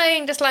it's not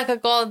saying just like a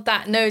god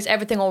that knows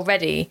everything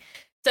already.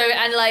 So,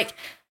 and like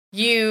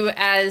you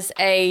as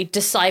a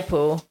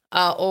disciple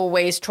are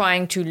always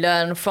trying to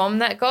learn from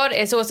that god.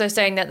 It's also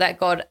saying that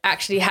god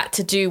actually had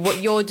to do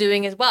what you're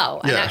doing as well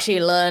and actually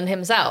learn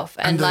himself.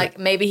 And like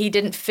maybe he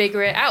didn't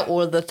figure it out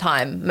all of the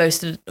time,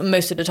 most of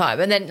the time.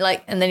 And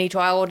then he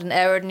trialed and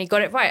errored and he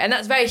got it right. And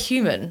that's very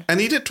human.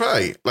 And he did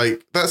try.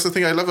 Like that's the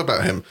thing I love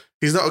about him.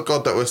 He's not a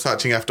god that was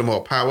searching after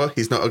more power.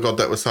 He's not a god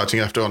that was searching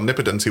after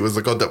omnipotence. He was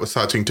a god that was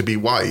searching to be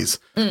wise.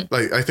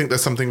 Like I think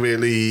there's something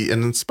really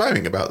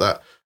inspiring about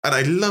that. And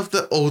I love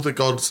that all the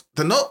gods,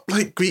 they're not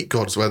like Greek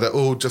gods where they're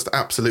all just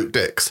absolute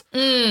dicks.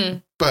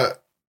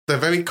 But they're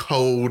very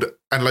cold.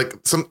 And like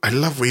I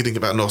love reading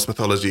about Norse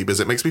mythology because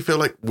it makes me feel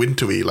like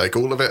wintry. Like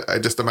all of it, I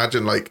just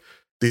imagine like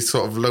these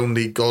sort of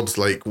lonely gods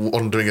like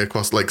wandering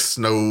across like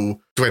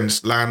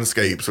snow-drenched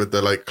landscapes with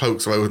their like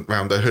cloaks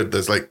around their hood.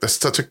 There's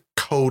such a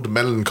cold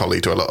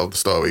melancholy to a lot of the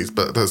stories,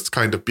 but that's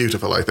kind of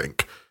beautiful, I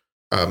think.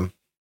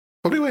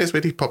 Probably why it's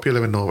really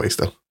popular in Norway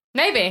still.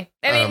 Maybe.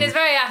 I mean, it's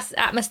very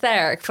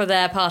atmospheric for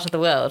their part of the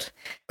world.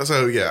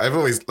 So, yeah, I've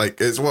always,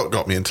 it's what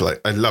got me into,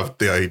 I loved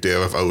the idea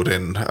of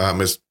Odin,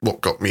 is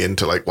what got me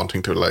into,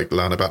 wanting to,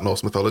 learn about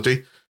Norse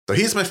mythology. So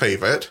he's my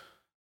favourite.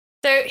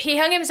 So he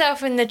hung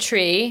himself in the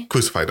tree.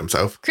 Crucified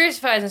himself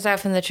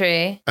in the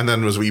tree. And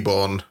then was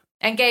reborn.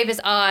 And gave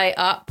his eye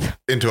up.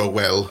 Into a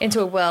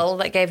well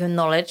that gave him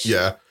knowledge.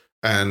 Yeah.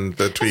 And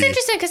the tree... That's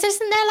interesting, because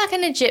isn't there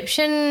an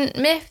Egyptian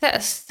myth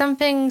that's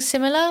something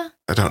similar?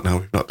 I don't know.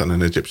 We've not done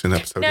an Egyptian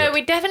episode yet.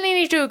 We definitely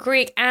need to do a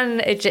Greek and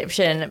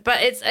Egyptian,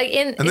 but it's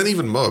in... And then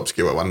even more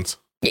obscure ones.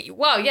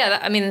 Well,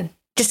 yeah,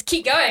 just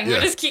keep going. Yeah.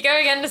 We'll just keep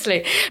going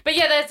endlessly. But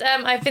yeah, there's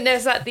I think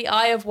there's the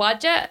Eye of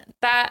Wadjet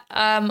that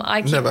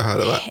I keep... Never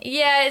heard of that.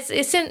 Yeah,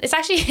 it's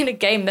actually in a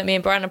game that me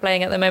and Brian are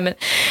playing at the moment.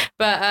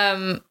 But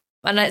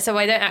so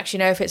I don't actually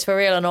know if it's for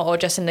real or not, or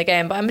just in the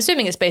game. But I'm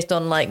assuming it's based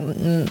on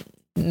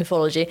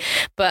mythology.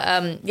 But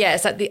yeah,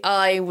 it's like the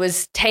eye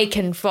was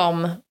taken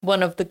from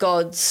one of the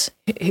gods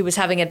who was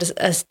having a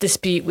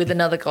dispute with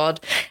another god,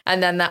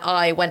 and then that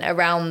eye went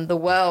around the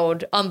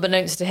world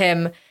unbeknownst to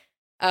him,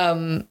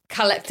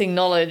 collecting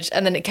knowledge,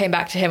 and then it came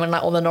back to him, and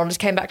like all the knowledge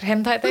came back to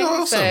him type thing.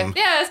 Oh, awesome. So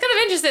yeah, it's kind of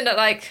interesting that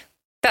like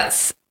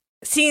that's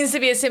seems to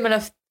be a similar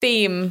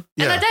theme.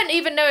 Yeah. And I don't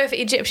even know if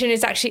Egyptian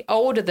is actually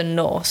older than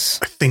Norse.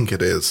 I think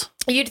it is.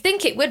 You'd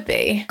think it would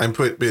be. I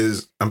don't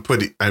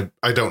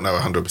know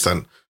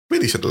 100%.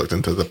 Really should have looked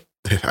into the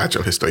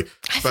actual history.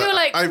 I feel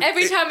like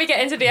every time we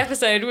get into the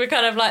episode, we're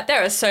kind of like,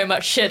 there is so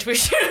much shit we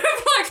should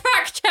have like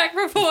fact checked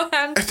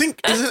beforehand. I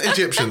think, isn't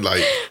Egyptian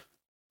like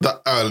the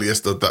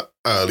earliest of the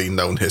early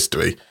known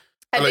history?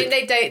 I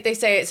think they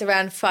say it's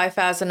around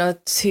 5,000 or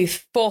to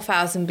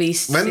 4,000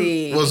 BC.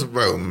 When was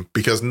Rome?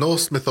 Because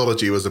Norse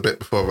mythology was a bit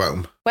before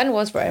Rome. When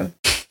was Rome?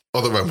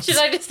 Or the Romans. Should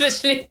I just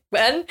literally...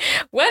 When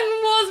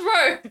was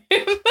Rome?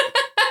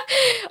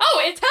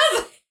 Oh, it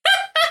has...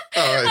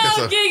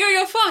 Oh, Gigo,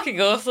 you're fucking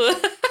awesome.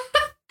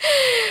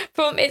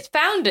 From its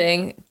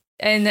founding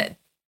in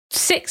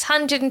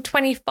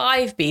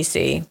 625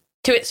 BC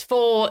to its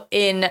fall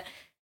in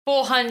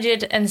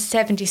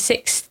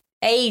 476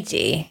 AD.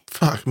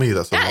 Fuck me,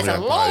 that's a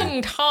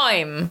long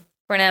time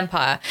for an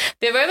empire.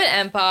 The Roman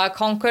Empire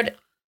conquered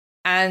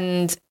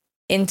and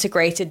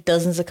integrated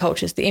dozens of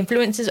cultures. The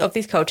influences of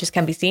these cultures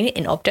can be seen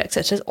in objects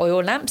such as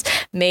oil lamps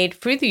made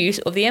through the use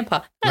of the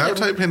empire. Now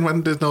type in,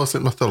 when did Norse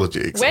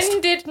mythology exist? When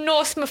did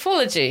Norse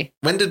mythology?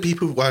 When did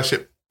people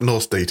worship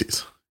Norse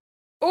deities?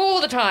 All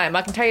the time.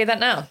 I can tell you that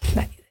now.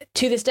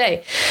 To this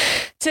day.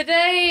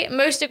 Today,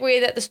 most agree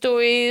that the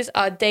stories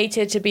are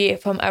dated to be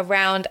from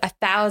around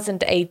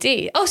 1000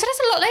 AD. Oh, so that's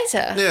a lot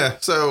later. Yeah,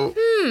 so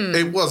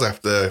it was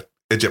after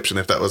Egyptian,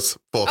 if that was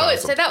 4,000. Oh,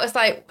 so that was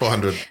like...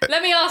 400.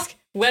 Let me ask,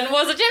 when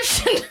was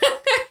Egyptian?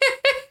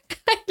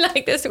 I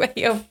like this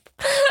way of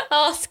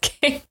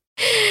asking.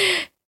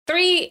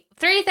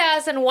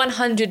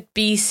 3,100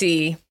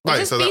 BC.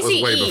 Right, so that was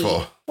way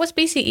before. What's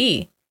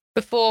BCE?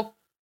 Before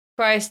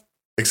Christ...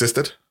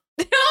 existed?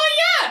 Oh,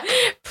 yeah!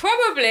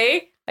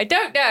 Probably. I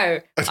don't know.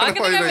 I'm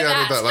going to go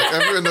with that. Like,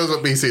 everyone knows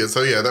what BC is,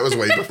 so yeah, that was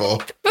way before.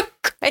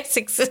 Christ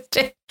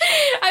existed.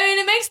 I mean,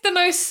 it makes the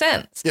most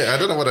sense. Yeah, I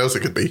don't know what else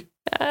it could be.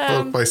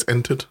 Before Christ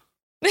entered.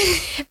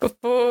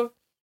 Before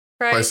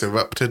Christ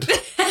erupted.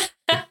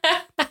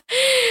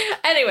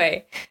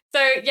 Anyway,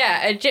 so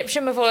yeah,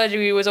 Egyptian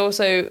mythology was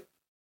also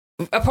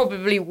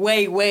probably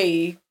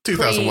way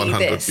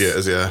 2,100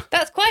 years. Yeah,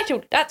 that's quite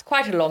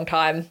a long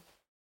time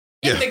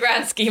in the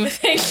grand scheme of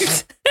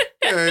things.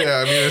 yeah.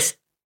 I mean, it's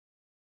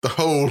the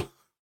whole.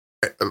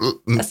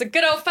 That's a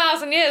good old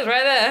 1,000 years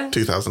right there.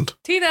 2,000.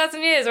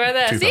 2,000 years right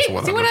there. See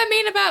what I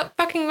mean about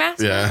fucking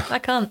maths? Yeah, I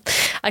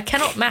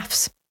cannot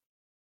maths.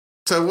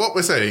 So what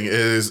we're saying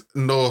is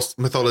Norse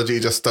mythology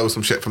just stole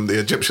some shit from the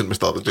Egyptian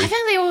mythology. I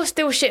think they all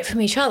steal shit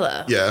from each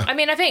other. Yeah. I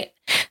mean, I think,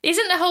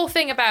 isn't the whole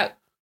thing about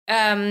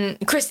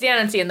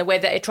Christianity and the way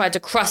that it tried to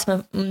crush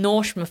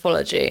Norse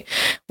mythology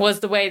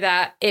was the way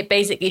that it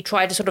basically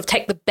tried to sort of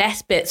take the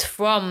best bits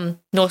from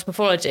Norse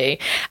mythology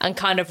and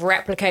kind of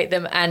replicate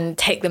them and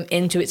take them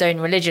into its own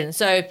religion.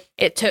 So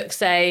it took,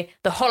 say,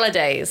 the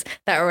holidays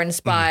that were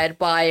inspired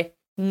by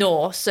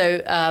Norse,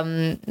 so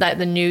like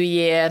the New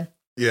Year...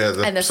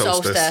 and the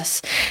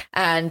solstice,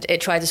 and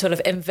it tried to sort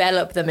of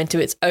envelop them into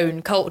its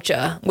own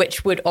culture,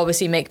 which would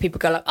obviously make people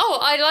go like, "Oh,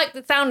 I like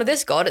the sound of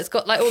this god. It's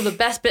got like all the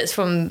best bits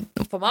from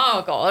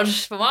our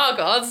gods,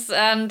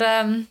 and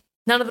none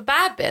of the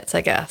bad bits,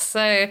 I guess."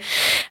 So,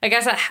 I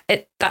guess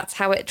that's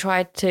how it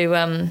tried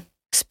to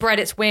spread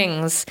its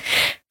wings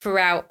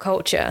throughout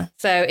culture.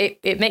 So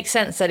it makes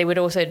sense that it would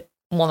also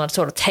want to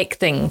sort of take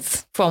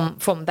things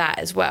from that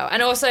as well.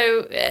 And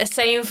also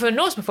same for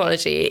Norse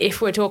mythology,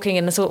 if we're talking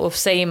in the sort of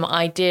same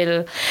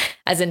ideal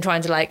as in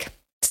trying to like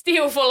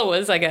steal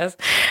followers, I guess,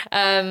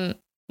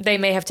 they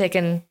may have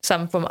taken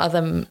some from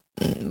other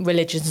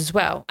religions as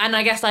well. And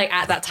I guess like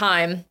at that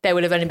time there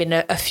would have only been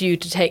a few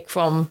to take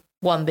from,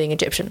 one being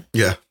Egyptian.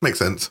 Yeah, makes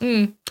sense.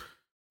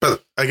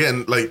 But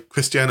again, like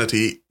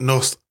Christianity,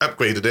 Norse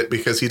upgraded it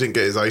because he didn't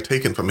get his eye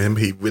taken from him.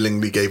 He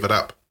willingly gave it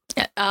up.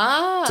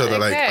 So they're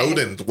like,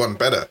 Odin's one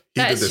better.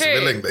 He did this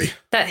willingly.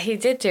 That he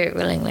did do it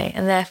willingly,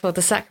 and therefore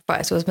the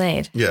sacrifice was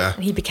made. Yeah.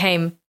 And he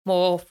became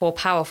more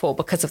powerful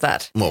because of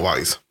that. More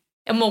wise.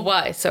 And more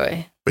wise,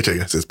 sorry. Which I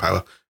guess is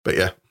power. But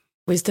yeah.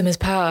 Wisdom is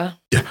power.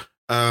 Yeah.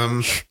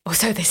 Or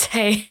so they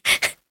say.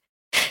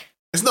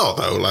 It's not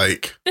though,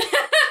 like.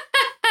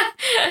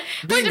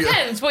 Well, it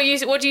depends.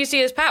 What do you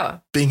see as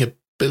power? Being a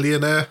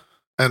billionaire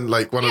and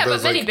like one of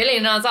those. Yeah, but many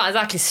billionaires aren't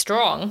exactly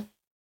strong.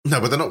 No,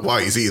 but they're not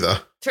wise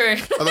either. True.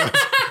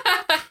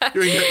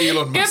 You're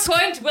Elon Musk. Good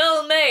point,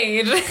 well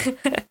made.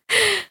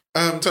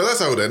 So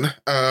that's Odin.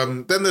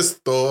 Then there's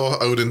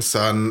Thor, Odin's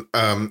son.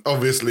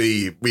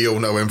 Obviously, we all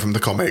know him from the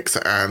comics,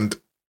 and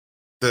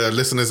the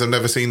listeners have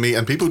never seen me,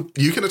 and people,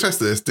 you can attest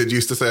to this, did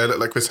used to say I look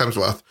like Chris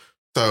Hemsworth.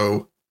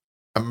 So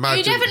imagine...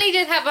 You definitely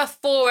did have a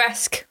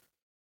Thor-esque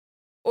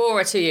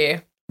aura to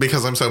you.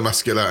 Because I'm so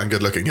muscular and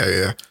good looking,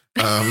 yeah.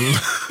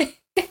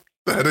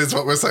 That is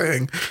what we're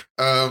saying.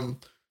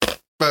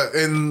 But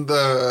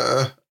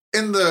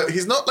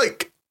he's not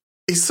like,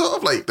 he's sort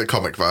of like the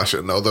comic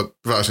version or the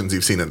versions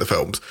you've seen in the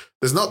films.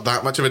 There's not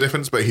that much of a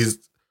difference, but he's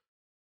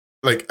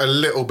like a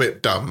little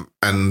bit dumb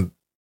and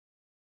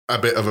a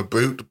bit of a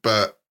brute,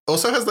 but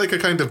also has like a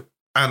kind of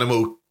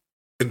animal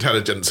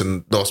intelligence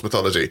in Norse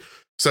mythology.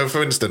 So,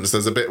 for instance,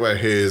 there's a bit where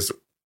his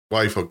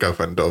wife or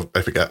girlfriend, or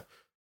I forget.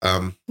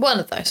 One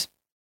of those.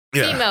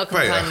 Yeah, Female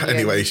companion.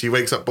 anyway, she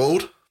wakes up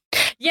bald.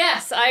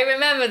 Yes, I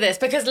remember this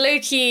because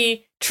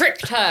Loki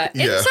tricked her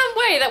in some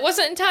way that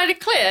wasn't entirely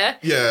clear.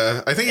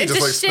 Yeah, I think he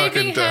just like snuck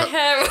into her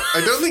hair.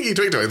 I don't think he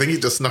tricked her. I think he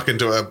just snuck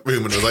into her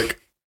room and was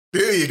like,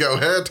 "Here you go,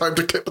 hair. Time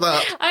to clip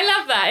that." I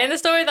love that. In the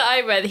story that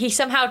I read, he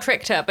somehow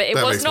tricked her, but it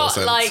was not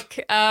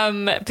like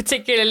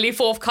particularly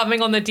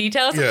forthcoming on the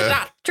details of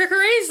that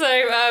trickery.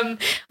 So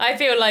I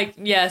feel like,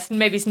 yes,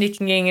 maybe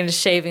sneaking in and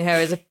shaving her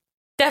is a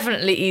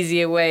definitely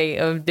easier way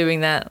of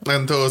doing that.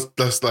 And Thor's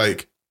just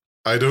like,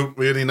 I don't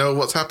really know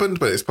what's happened,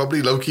 but it's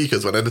probably Loki,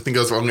 because when anything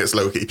goes wrong, it's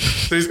Loki.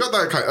 So he's got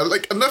that kind of,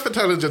 like, enough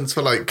intelligence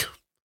for, like,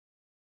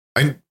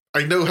 I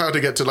know how to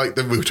get to, like,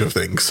 the root of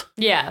things.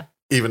 Yeah.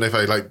 Even if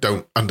I, like,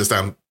 don't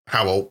understand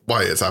how or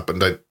why it's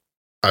happened,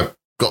 I've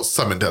got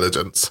some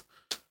intelligence.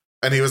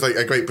 And he was, like,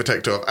 a great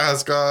protector of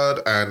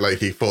Asgard, and, like,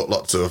 he fought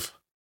lots of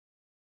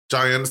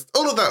giants.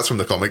 All of that's from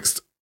the comics,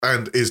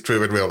 and is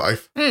true in real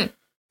life.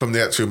 From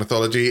the actual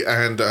mythology.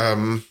 And,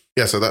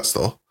 so that's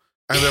Thor.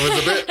 And there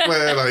was a bit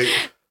where, like...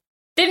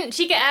 Didn't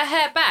she get her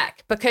hair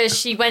back because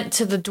she went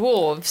to the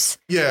dwarves?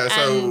 Yeah,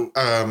 so...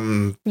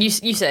 You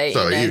say...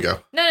 Sorry, you go.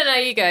 No,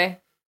 you go.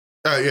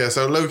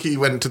 So Loki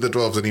went to the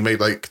dwarves and he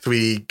made, like,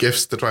 3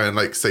 gifts to try and,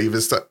 like, save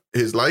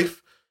his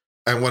life.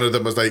 And one of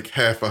them was, like,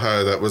 hair for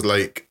her that was,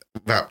 like,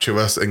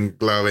 rapturous and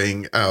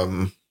glowing.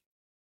 It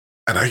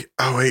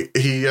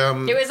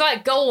was,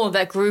 like, gold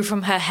that grew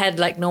from her head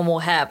like normal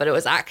hair, but it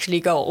was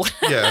actually gold.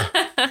 Yeah.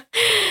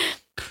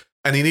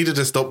 And he needed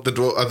to stop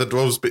the other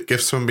dwarves'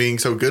 gifts from being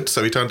so good,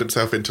 so he turned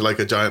himself into, like,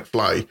 a giant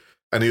fly,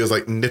 and he was,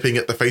 like, nipping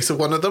at the face of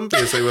one of them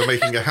because they were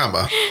making a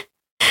hammer.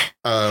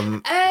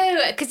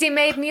 Because he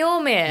made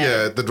Mjolnir.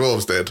 Yeah, the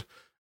dwarves did.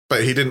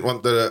 But he didn't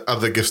want the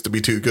other gifts to be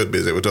too good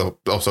because it would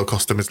also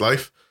cost him his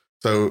life.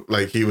 So,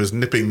 like, he was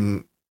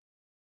nipping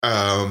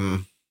at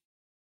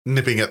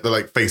the,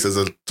 like, face as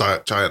a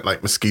giant,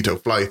 like, mosquito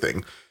fly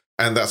thing.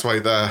 And that's why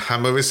the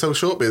hammer is so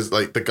short, because,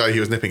 like, the guy he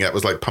was nipping at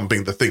was, like,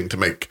 pumping the thing to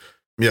make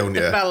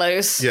Mjolnir. The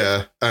bellows.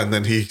 Yeah, and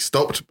then he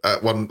stopped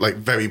at one, like,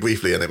 very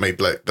briefly, and it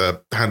made, like,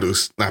 the handle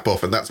snap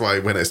off, and that's why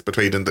when it's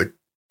portrayed in the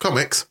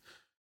comics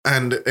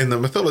and in the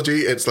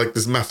mythology, it's like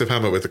this massive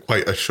hammer with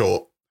quite a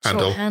short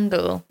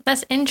handle.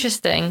 That's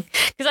interesting,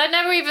 because I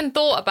never even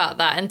thought about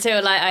that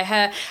until, like,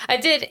 I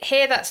did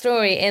hear that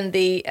story in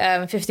the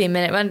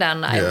 15-minute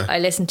rundown that I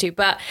listened to,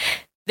 but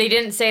they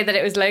didn't say that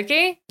it was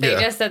Loki. They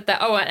just said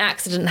that, an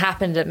accident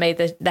happened that made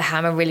the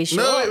hammer really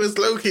short. No, it was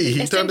Loki.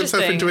 He turned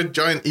himself into a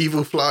giant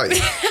evil fly.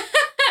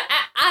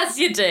 As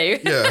you do.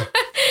 Yeah.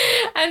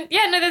 And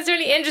that's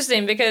really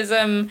interesting because,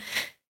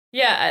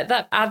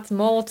 that adds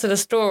more to the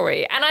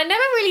story. And I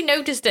never really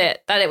noticed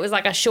that it was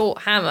like a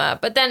short hammer.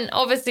 But then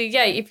obviously,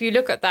 if you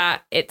look at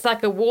that, it's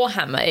like a war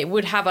hammer. It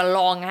would have a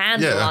long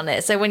handle on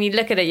it. So when you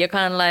look at it, you're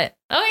kind of like,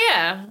 oh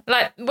yeah.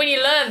 Like when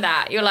you learn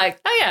that, you're like,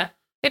 oh yeah,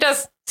 it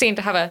does seem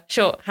to have a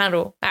short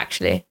handle,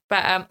 actually.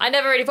 But I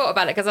never really thought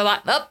about it because I'm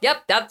like, oh,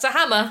 yep, that's a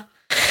hammer.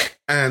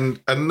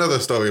 And another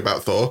story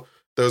about Thor.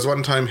 There was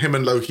one time him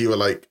and Loki were,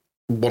 like,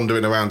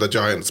 wandering around the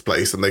giant's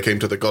place, and they came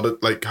to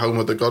the home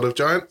of the god of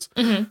giants.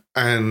 Mm-hmm.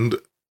 And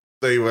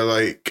they were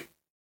like,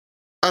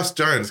 us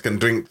giants can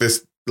drink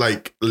this,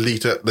 like,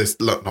 this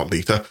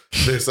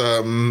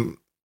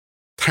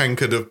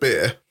tankard of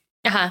beer.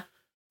 Uh-huh.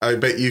 I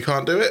bet you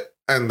can't do it.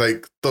 And,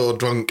 like, Thor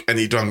drunk, and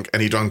he drunk,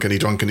 and he drunk, and he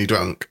drunk, and he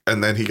drunk.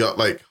 And then he got,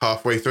 like,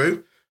 halfway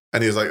through,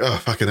 and he was like, oh,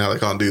 fucking hell, I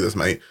can't do this,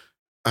 mate.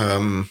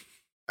 And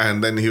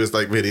then he was,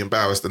 like, really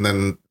embarrassed. And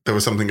then there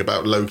was something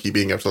about Loki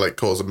being able to, like,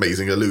 cause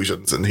amazing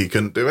illusions, and he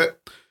couldn't do it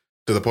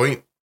to the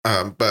point.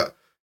 But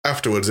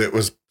afterwards,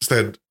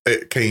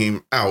 it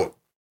came out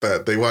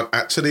that they weren't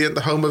actually in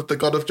the home of the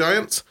god of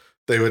giants.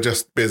 They were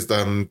just because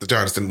the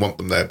giants didn't want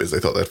them there because they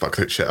thought they'd fuck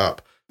shit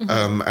up.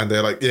 Mm-hmm. And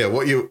they're like, yeah,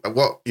 what you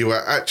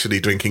were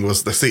actually drinking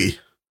was the sea.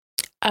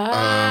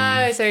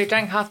 Oh, so you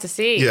drank half the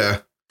sea. Yeah.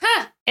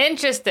 Huh,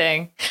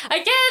 interesting.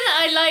 Again,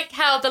 I like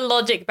how the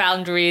logic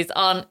boundaries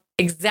aren't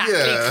exactly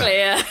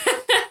clear.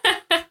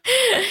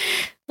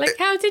 Like,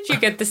 how did you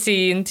get the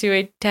sea into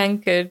a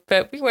tankard?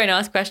 But we won't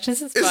ask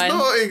questions, it's fine.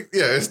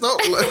 It's not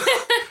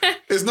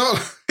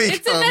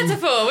it's a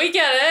metaphor, we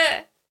get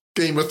it.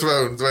 Game of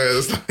Thrones, where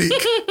it's like,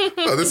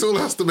 this all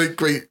has to make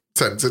great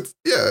sense. It's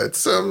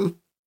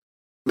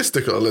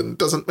mystical and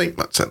doesn't make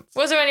much sense.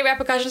 Was there any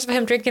repercussions for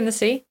him drinking the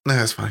sea? No,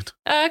 it's fine.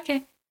 Oh,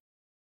 okay.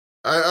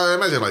 I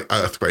imagine, like,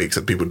 earthquakes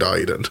and people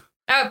died and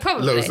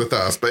probably loads of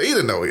thirst, but he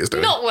didn't know what he was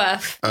doing. Not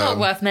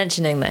worth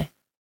mentioning though.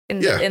 In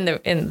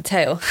the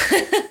tale.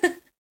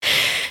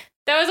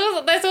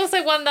 There's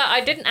also one that I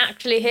didn't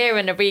actually hear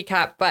in a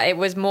recap, but it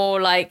was more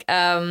like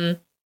didn't,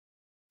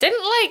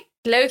 like,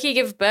 Loki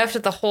gives birth to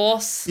the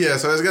horse. Yeah,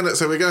 so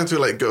we're going through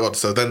like gods.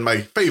 So then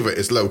my favorite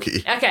is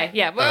Loki. Okay,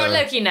 yeah, we're on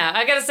Loki now.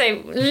 I gotta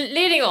say,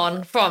 leading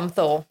on from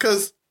Thor.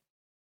 Because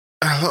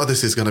a lot of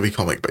this is going to be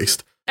comic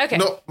based. Okay.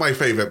 Not my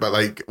favorite, but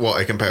like what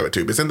I compare it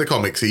to. Because in the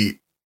comics, he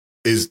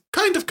is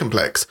kind of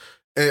complex.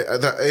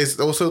 That is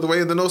also the way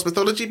in the Norse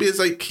mythology, because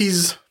like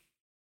he's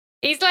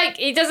like,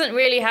 he doesn't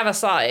really have a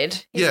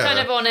side. He's kind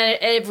of on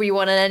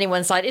everyone and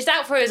anyone's side. He's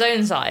out for his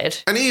own side.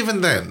 And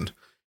even then,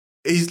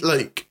 he's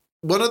like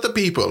one of the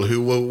people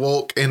who will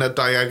walk in a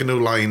diagonal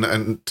line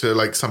and to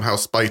like somehow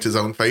spite his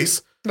own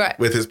face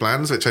with his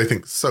plans, which I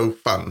think is so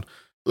fun.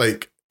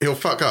 Like, he'll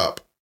fuck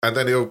up and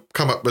then he'll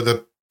come up with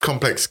a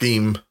complex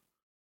scheme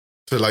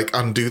to like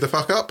undo the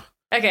fuck up.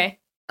 Okay.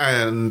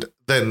 And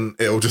then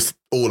it'll just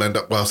all end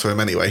up well for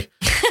him anyway.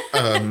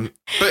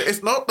 But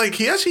it's not like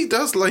he actually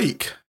does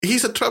like,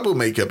 he's a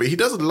troublemaker, but he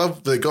does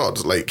love the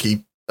gods. Like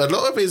a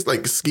lot of his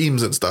like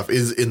schemes and stuff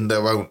is in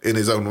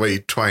his own way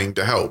trying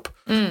to help.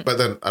 But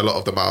then a lot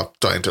of them are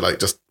trying to like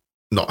just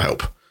not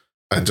help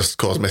and just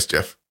cause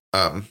mischief.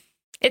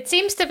 It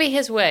seems to be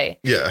his way.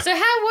 Yeah. So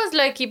how was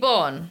Loki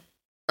born?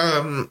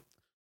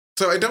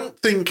 So I don't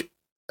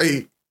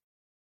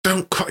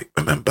quite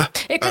remember.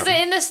 Because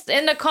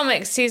in the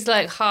comics he's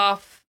like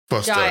half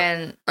Foster.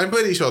 Giant. I'm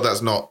pretty sure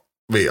that's not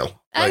real.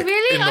 Oh,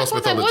 really? I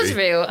thought that was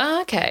real.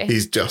 Oh, okay.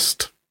 He's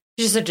just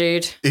a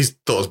dude. He's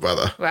Thor's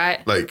brother.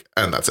 Right. Like,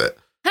 and that's it.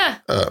 Huh.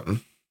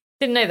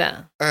 Didn't know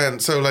that.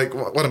 And so, like,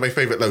 one of my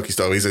favourite Loki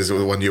stories is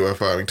the one you were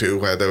referring to,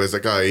 where there was a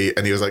guy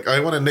and he was like, I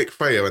want to nick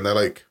Freya. And they're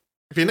like,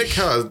 if you nick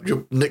her,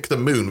 you'll nick the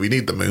moon. We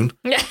need the moon.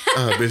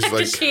 Because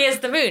like, she is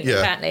the moon,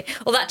 apparently.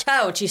 Or that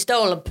child she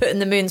stole and put in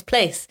the moon's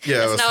place.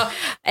 Yeah. It's now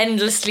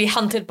endlessly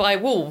hunted by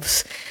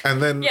wolves.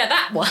 And then... Yeah,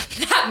 that one.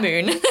 That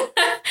moon.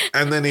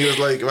 And then he was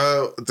like,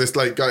 well, this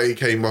like guy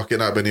came rocking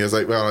up and he was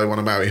like, well, I want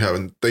to marry her.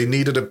 And they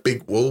needed a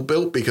big wall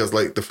built because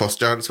like the frost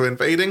giants were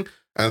invading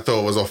and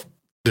Thor was off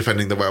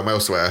defending the realm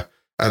elsewhere.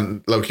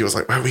 And Loki was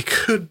like, well, we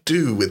could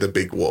do with a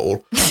big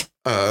wall.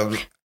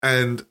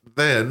 And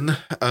then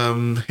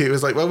he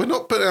was like, well, we're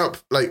not putting up,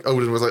 like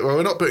Odin was like, well,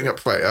 we're not putting up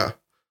Freya.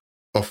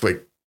 Off,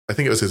 like, I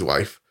think it was his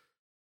wife.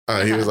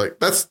 He was like,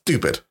 that's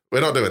stupid.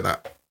 We're not doing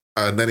that.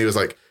 And then he was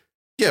like,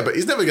 yeah, but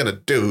he's never going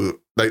to do,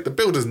 like, the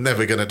builder's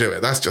never going to do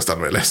it. That's just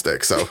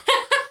unrealistic. So,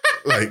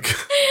 like,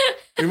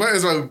 we might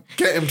as well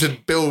get him to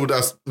build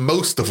us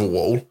most of a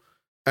wall.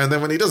 And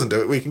then when he doesn't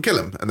do it, we can kill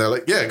him. And they're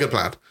like, yeah, good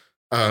plan.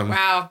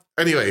 Wow.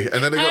 Anyway,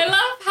 and then I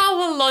love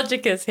how the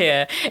logic is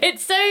here.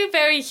 It's so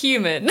very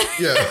human.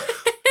 Yeah.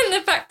 And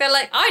the fact they're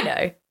like, I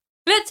know.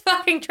 Let's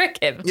fucking trick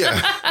him. Yeah.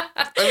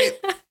 I mean,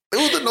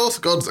 all the Norse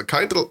gods are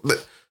kind of,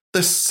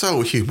 they're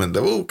so human.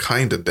 They're all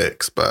kind of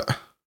dicks, but...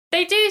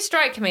 They do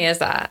strike me as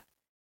that.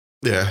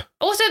 Yeah.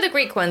 Also the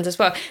Greek ones as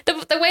well.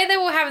 The way they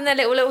were having their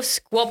little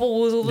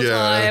squabbles all the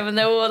time, and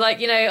they were like,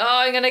 you know, oh,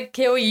 I'm gonna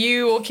kill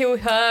you or kill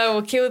her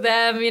or kill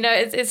them. You know,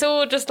 it's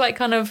all just like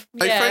kind of.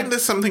 Yeah. I find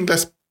there's something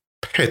less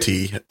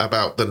petty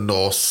about the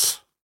Norse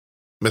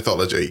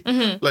mythology.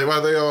 Mm-hmm. Like,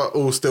 while they are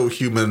all still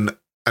human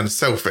and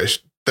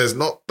selfish, there's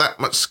not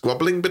that much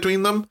squabbling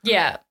between them.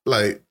 Yeah.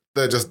 Like,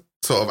 they're just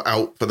sort of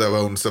out for their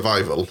own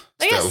survival.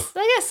 I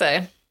guess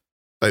so.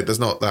 Like, there's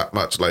not that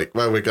much like,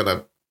 well, we're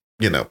gonna,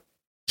 you know,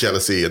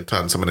 jealousy and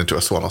turn someone into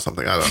a swan or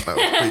something. I don't know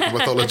Greek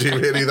mythology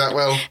really that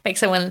well. Make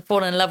someone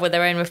fall in love with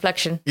their own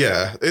reflection.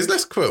 Yeah, it's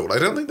less cruel. I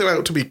don't think they're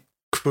out to be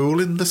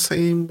cruel in the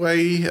same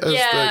way as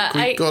the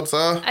Greek gods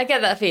are. I get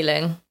that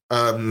feeling.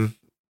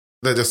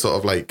 They're just sort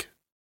of like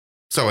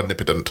so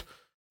omnipotent.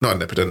 Not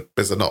omnipotent,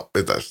 because they're not.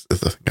 That's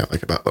the thing I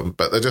like about them.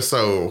 But they're just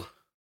so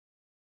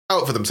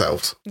out for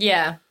themselves.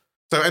 Yeah.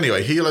 So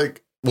anyway, he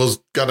like was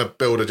gonna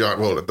build a giant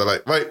wall, and they're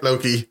like, right,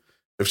 Loki,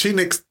 if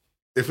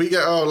we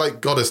get our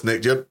like goddess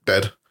nicked, you're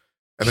dead.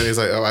 And then he's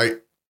like, all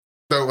right,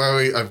 don't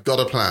worry, I've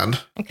got a plan.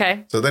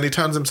 Okay. So then he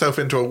turns himself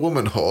into a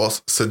woman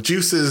horse,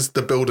 seduces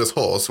the builder's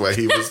horse where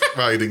he was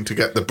riding to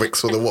get the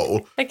bricks for the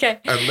wall. Okay.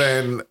 And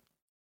then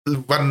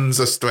runs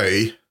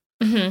astray.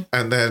 Mm-hmm.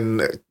 And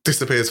then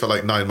disappears for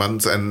like 9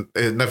 months, and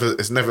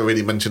it's never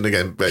really mentioned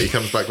again. But he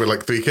comes back with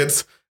like 3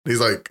 kids. And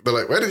they're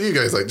like, where did you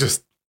guys like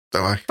just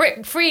don't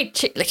I? Free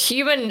like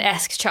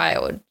human-esque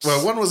child.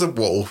 Well, one was a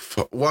wolf.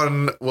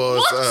 One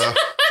was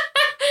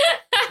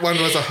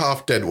one was a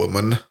half dead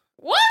woman.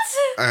 What?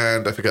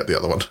 And I forget the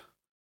other one.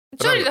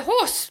 Sorry, the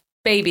horse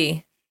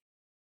baby.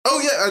 Oh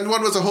yeah, and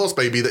one was a horse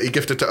baby that he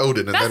gifted to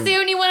Odin. And that's the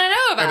only one I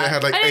know about. And it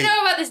had like I didn't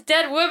know about this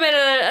dead woman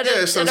and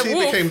so a she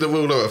wolf. became the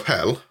ruler of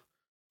hell.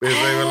 Because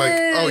they were like,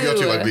 oh, you're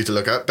too ugly to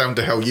look at. Down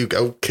to hell you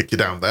go. Kick you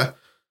down there.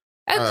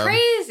 Oh,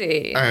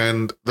 crazy.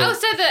 And so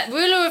the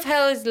ruler of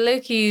hell is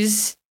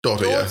Loki's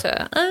daughter.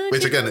 Yeah. Oh,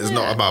 which again is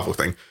not a Marvel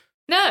thing.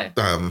 No.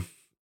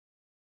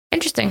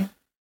 Interesting.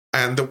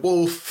 And the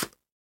wolf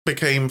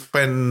became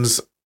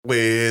friends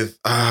with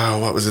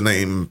what was her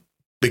name?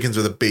 Begins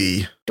with a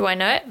B. Do I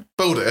know it?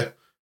 Balder.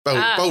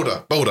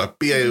 Balder. Balder.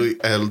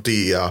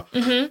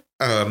 Mm-hmm.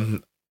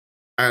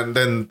 And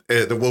then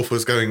the wolf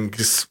was going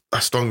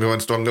stronger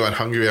and stronger and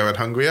hungrier and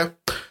hungrier.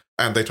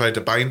 And they tried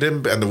to bind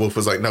him, and the wolf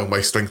was like, no,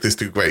 my strength is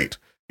too great.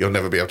 you'll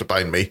never be able to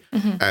bind me.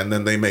 And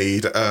then they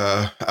made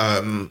a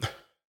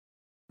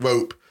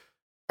rope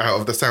out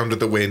of the sound of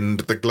the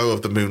wind, the glow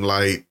of the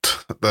moonlight,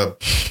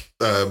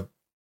 the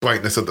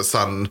brightness of the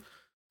sun,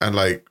 and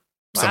like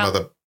some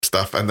other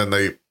stuff. And then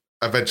they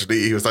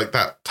eventually, he was like,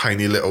 that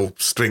tiny little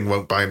string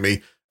won't bind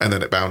me. And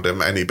then it bound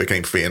him, and he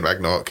became free in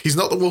Ragnarok. He's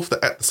not the wolf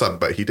that ate the sun,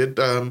 but he did.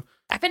 I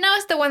think now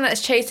it's the one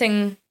that's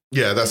chasing.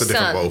 Yeah, that's a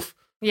different wolf.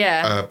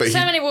 Yeah, but so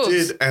he many wolves.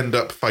 did end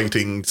up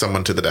fighting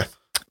someone to the death.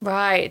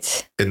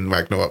 Right. In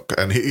Ragnarok,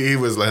 and he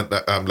was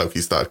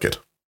Loki's third kid.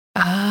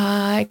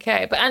 Ah,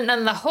 okay. But and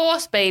then the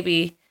horse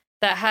baby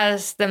that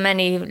has the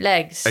many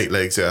legs. 8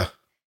 legs, yeah.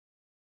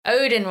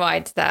 Odin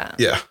rides that.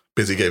 Yeah,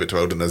 Busy gave it to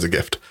Odin as a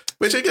gift.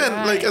 Which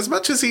again, like, as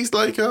much as he's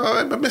like, oh,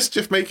 I'm a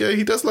mischief maker,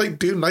 he does like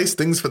do nice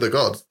things for the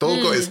gods. Thor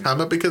got his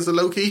hammer because of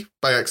Loki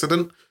by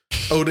accident.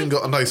 Odin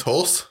got a nice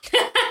horse.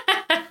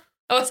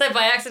 Also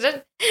by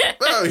accident.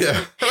 Oh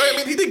yeah, I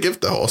mean, he did give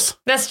the horse.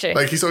 That's true.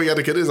 Like he saw he had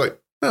a kid, he's like,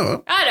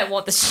 oh, I don't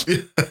want this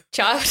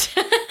child.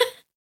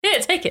 Yeah,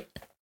 take it.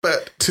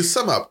 But to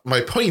sum up, my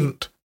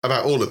point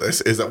about all of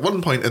this is at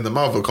one point in the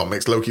Marvel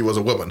comics, Loki was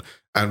a woman,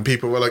 and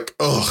people were like,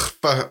 ugh.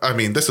 I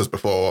mean, this was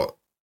before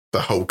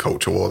the whole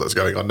culture war that's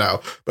going on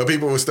now, but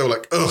people were still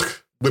like, ugh,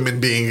 women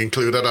being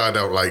included, I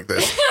don't like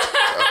this.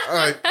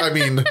 I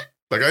mean,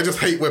 like, I just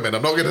hate women.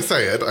 I'm not going to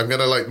say it. I'm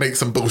going to, like, make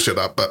some bullshit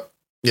up, but,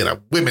 you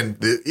know, women,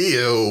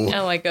 ew.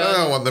 Oh, my God. I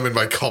don't want them in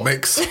my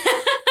comics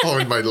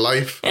or in my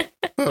life.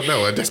 Oh,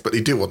 no, I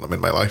desperately do want them in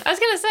my life. I was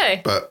going to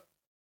say. But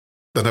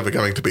they're never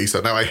going to be,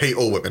 so now I hate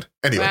all women.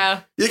 Anyway,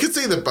 you can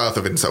see the birth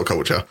of incel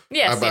culture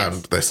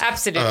around this.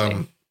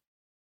 Absolutely.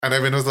 And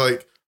everyone was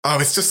like, oh,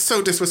 it's just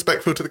so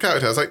disrespectful to the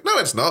character. I was like, no,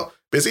 it's not.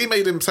 Because he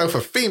made himself a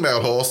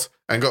female horse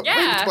and got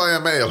raped by a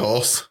male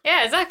horse.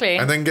 Yeah, exactly.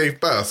 And then gave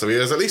birth. So he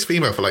was at least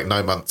female for like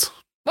 9 months.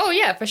 Well,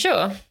 yeah, for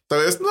sure. So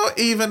it's not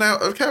even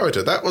out of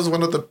character. That was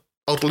one of the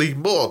oddly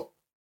more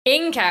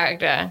in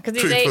character.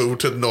 Truthful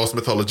to Norse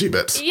mythology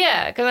bits.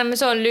 Yeah, because I'm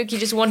sure Loki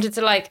just wanted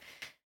to like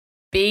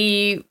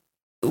be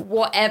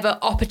whatever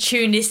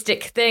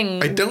opportunistic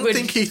thing. I don't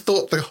think he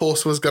thought the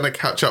horse was going to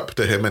catch up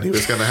to him and he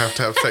was going to have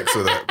sex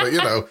with it. But, you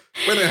know,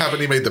 when it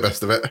happened, he made the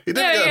best of it. He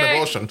didn't get an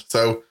abortion,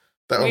 so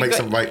that will make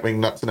some right-wing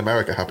nuts in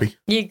America happy.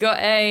 You got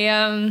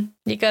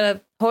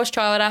a horse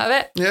child out of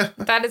it. Yeah.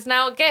 That is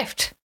now a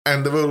gift.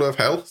 And the ruler of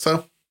hell,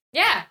 so.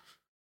 Yeah.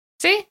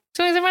 See?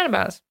 Swings and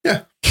roundabouts.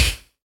 Yeah.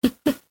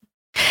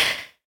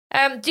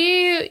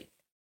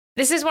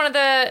 This is one of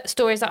the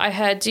stories that I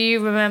heard. Do you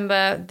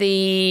remember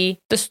the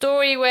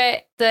story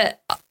where the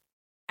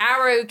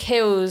arrow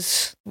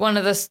kills one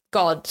of the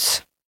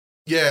gods?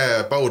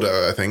 Yeah,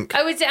 Balder, I think.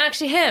 Oh, is it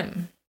actually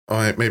him?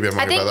 Oh, maybe I'm wrong about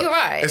that. I think you're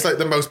right. It's like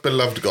the most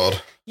beloved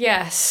god.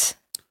 Yes.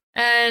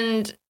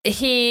 And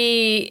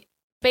he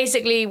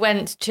basically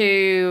went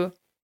to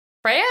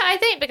Freya, I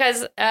think,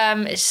 because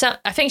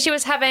I think she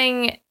was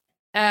having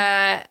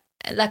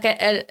like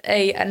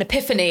an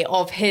epiphany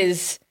of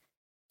his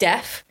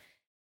death.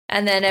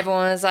 And then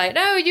everyone was like,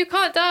 "No, you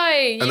can't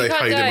die. And they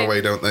hide him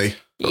away, don't they?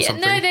 Yeah,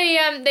 no,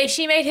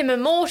 she made him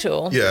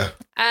immortal. Yeah.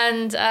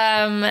 And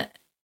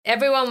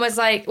everyone was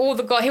like, he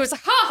was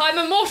like, "Ha, I'm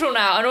immortal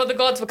now!" And all the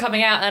gods were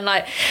coming out and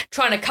like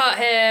trying to cut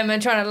him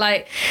and trying to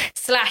like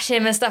slash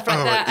him and stuff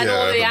like that. And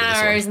all the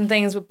arrows and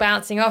things were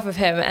bouncing off of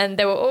him, and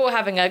they were all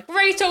having a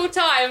great old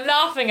time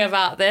laughing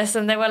about this.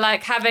 And they were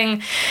like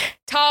having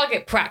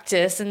target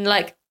practice and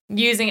like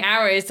using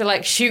arrows to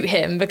like shoot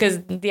him because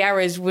the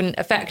arrows wouldn't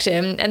affect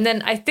him. And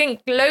then I think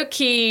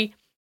Loki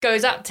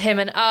goes up to him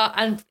and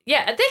I think he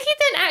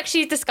then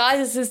actually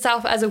disguises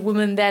himself as a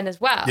woman then as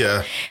well.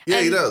 Yeah,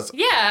 he does.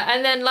 Yeah,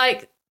 and then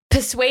like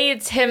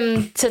persuades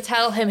him to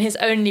tell him his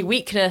only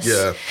weakness.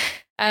 Yeah.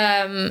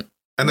 And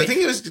I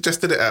think he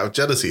just did it out of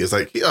jealousy. It's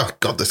like, oh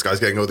God, this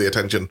guy's getting all the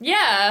attention.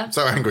 Yeah. I'm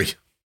so angry.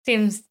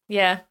 Seems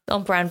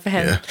on brand for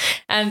him. Yeah.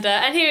 And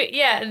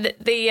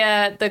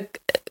the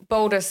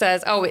Boulder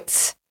says, "Oh,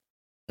 it's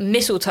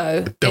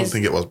mistletoe." I don't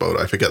think it was Balder.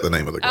 I forget the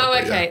name of the god.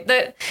 Oh, okay.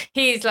 Yeah.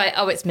 He's like,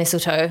 "Oh, it's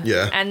mistletoe."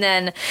 Yeah. And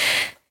then,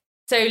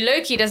 so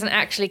Loki doesn't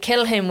actually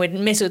kill him with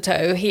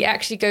mistletoe. He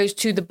actually goes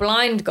to the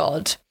blind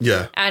god.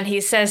 Yeah. And he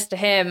says to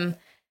him,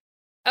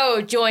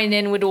 "Oh, join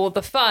in with all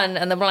the fun."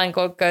 And the blind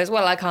god goes,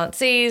 "Well, I can't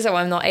see, so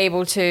I'm not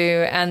able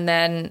to." And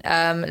then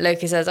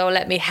Loki says, "Oh,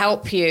 let me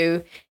help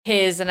you.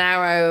 Here's an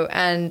arrow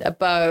and a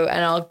bow,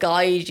 and I'll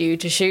guide you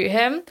to shoot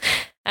him."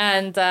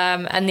 And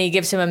he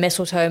gives him a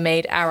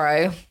mistletoe-made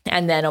arrow,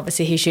 and then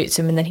obviously he shoots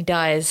him, and then he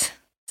dies.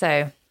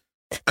 So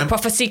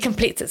prophecy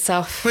completes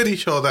itself. Pretty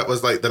sure that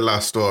was like the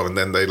last straw, and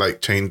then they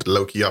like chained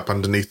Loki up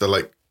underneath the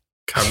like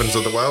caverns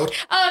of the world.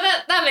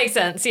 Oh, that makes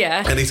sense.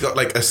 Yeah. And he's got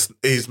like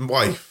his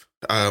wife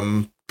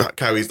that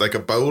carries like a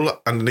bowl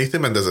underneath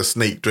him, and there's a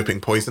snake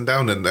dripping poison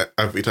down, and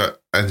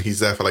and he's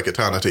there for like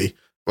eternity.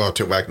 Well,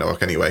 till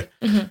Ragnarok anyway.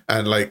 Mm-hmm.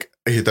 And like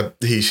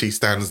she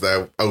stands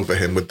there over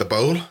him with the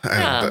bowl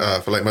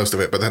and for like most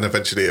of it, but then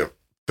eventually it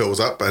fills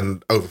up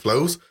and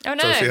overflows. Oh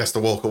no! So she has to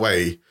walk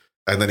away,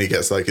 and then he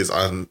gets like his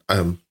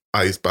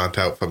eyes burnt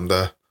out from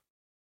the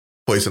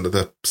poison of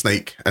the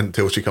snake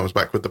until she comes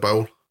back with the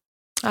bowl.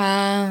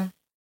 And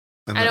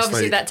And that's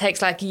obviously that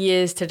takes like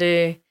years to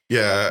do.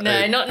 Yeah.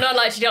 No, not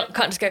like she can't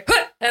just go,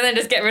 "Huh," and then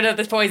just get rid of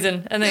this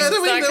poison and then I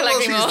don't start really know what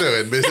collecting she's more.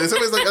 doing. But it's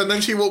always like, and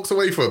then she walks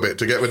away for a bit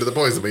to get rid of the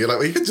poison. But you're like,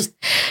 well, you can just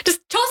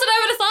Just toss it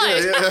over the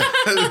side. yeah,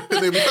 and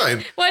it'll be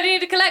fine. Why do you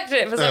need to collect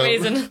it for some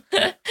reason?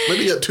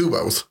 Maybe get 2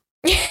 wells.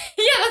 Yeah,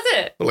 that's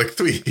it. Or like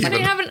 3 I even.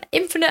 don't have an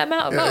infinite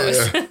amount of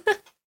bows.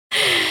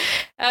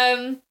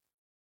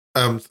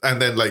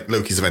 And then like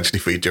Loki's eventually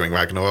freed during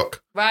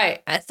Ragnarok.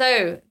 Right.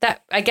 So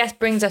that I guess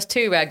brings us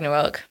to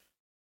Ragnarok.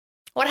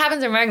 What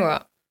happens in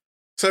Ragnarok?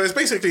 So it's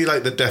basically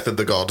like the death of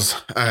the gods,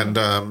 and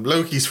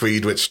Loki's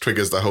freed, which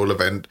triggers the whole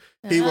event.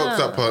 He walks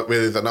up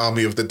with an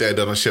army of the dead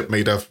on a ship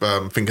made of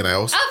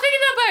fingernails. Oh,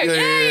 fingernail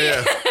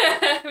boat!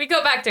 Yeah. We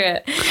got back to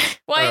it.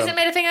 Why is it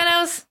made of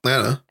fingernails? I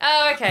don't know.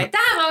 Oh, okay.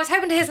 Damn, I was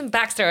hoping to hear some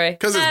backstory.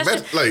 Because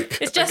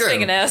It's just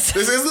fingernails.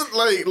 This isn't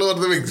like Lord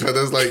of the Rings where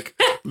there's like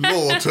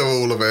lore to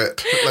all of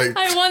it. Like,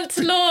 I want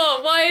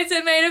lore. Why is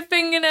it made of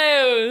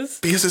fingernails?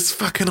 because it's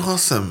fucking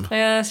awesome.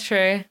 Yeah, that's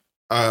true.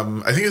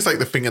 I think it's like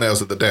the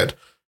fingernails of the dead.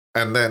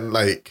 And then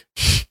like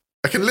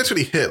I can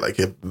literally hear like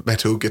a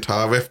metal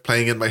guitar riff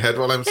playing in my head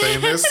while I'm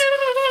saying this.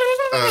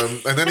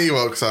 And then he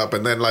walks up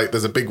and then like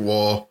there's a big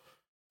war.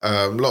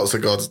 Lots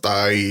of gods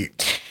die.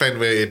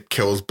 Fenrir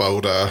kills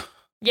Balder.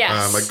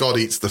 Yes. A god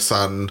eats the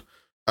sun.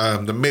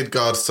 The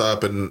Midgard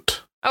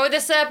serpent. Oh, the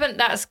serpent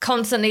that's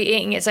constantly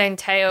eating its own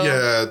tail.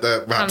 Yeah,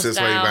 that wraps comes its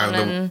way down around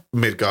and- the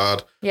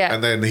Midgard. Yeah.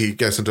 And then he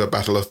gets into a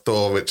battle of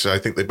Thor, which I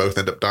think they both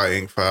end up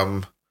dying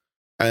from.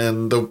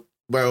 And the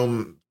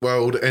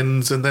world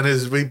ends and then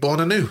is reborn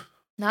anew.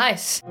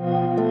 Nice.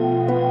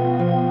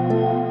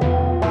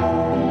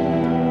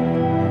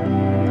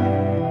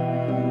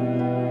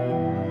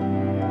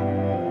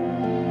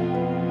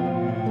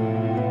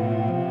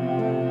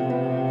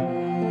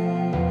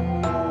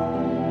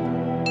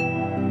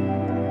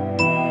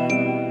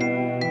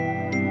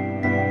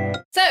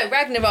 So,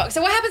 Ragnarok.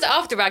 So what happens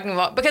after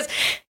Ragnarok? Because,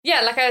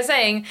 yeah, like I was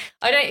saying,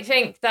 I don't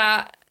think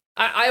that...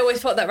 I always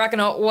thought that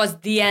Ragnarok was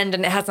the end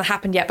and it hasn't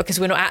happened yet because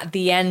we're not at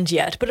the end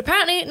yet. But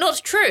apparently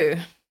not true.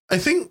 I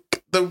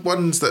think the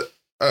ones that...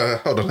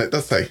 hold on, it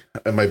does say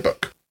in my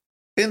book.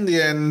 In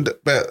the end,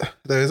 but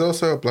there is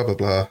also a blah, blah,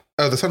 blah.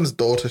 Oh, the sun's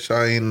daughter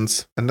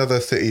shines. Another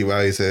city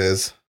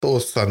rises.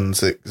 Thor's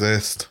sons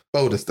exist.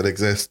 Balder still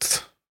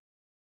exists.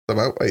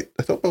 Wait,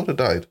 I thought Balder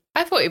died.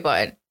 I thought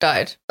you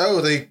died.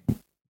 Oh, they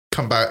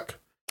come back.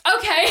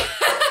 Okay.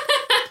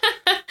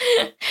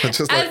 It's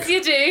just As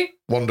you do.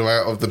 wander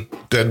out of the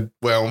dead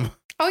realm.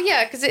 Oh,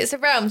 yeah, because it's a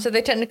realm, so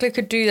they technically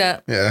could do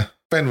that. Yeah.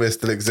 Fenrir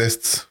still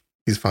exists.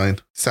 He's fine.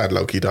 Sad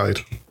Loki died.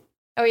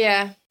 Oh,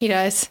 yeah, he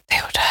dies. They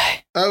all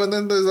die. Oh, and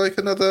then there's like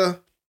another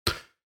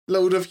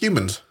load of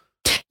humans.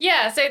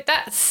 Yeah, so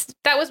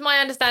that was my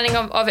understanding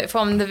of it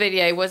from the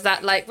video, was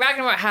that like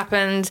Ragnarok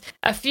happened,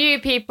 a few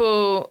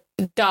people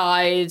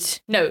died.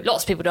 No,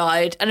 lots of people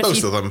died. And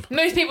Most of them.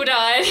 Most people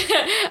died.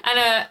 And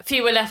a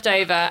few were left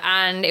over.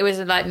 And it was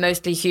like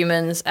mostly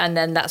humans. And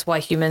then that's why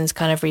humans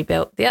kind of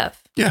rebuilt the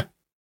earth. Yeah.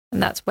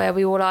 And that's where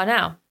we all are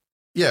now.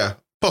 Yeah,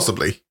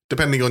 possibly.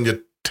 Depending on your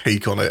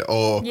take on it.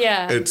 Or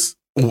Yeah. it's,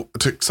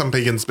 some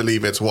pagans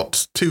believe it's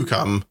what's to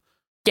come.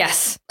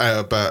 Yes.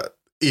 But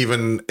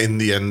even in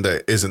the end,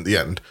 it isn't the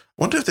end.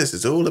 I wonder if this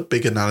is all a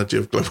big analogy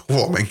of global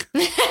warming.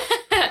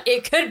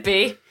 It could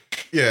be.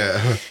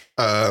 Yeah.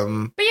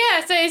 But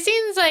yeah, so it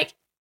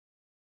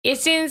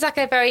seems like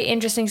a very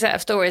interesting set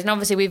of stories. And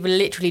obviously we've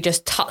literally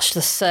just touched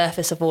the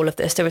surface of all of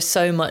this. There is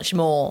so much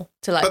more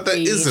to like But there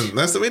read. isn't.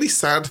 That's the really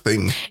sad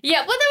thing.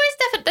 Yeah, well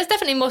there's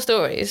definitely more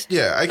stories.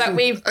 Yeah, I that can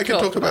we've talk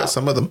talked about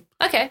some of them.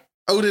 Okay.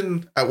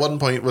 Odin at one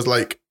point was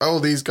like, "Oh,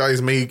 these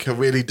guys make a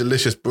really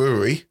delicious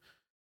brewery,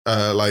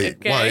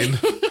 like wine,"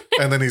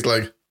 and then he's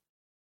like,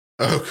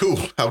 "Oh, cool!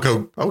 I'll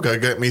go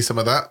get me some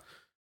of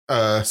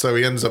that." So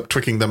he ends up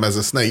tricking them as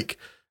a snake,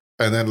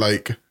 and then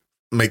like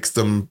makes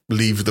them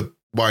leave the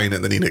wine,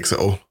 and then he nicks it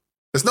all.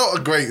 It's not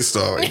a great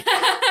story.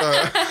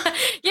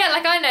 Yeah,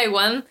 like I know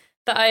one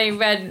that I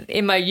read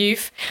in my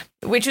youth,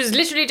 which was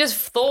literally just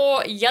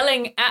Thor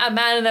yelling at a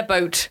man in a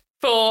boat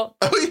for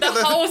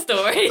the whole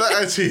story.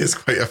 That actually is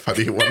quite a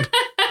funny one.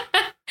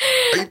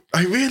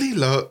 I really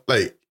love,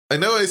 like, I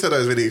know I said I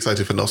was really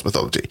excited for Norse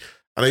mythology,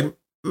 and I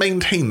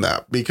maintain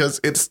that because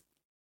it's,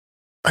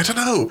 I don't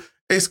know,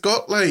 it's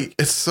got like,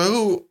 it's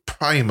so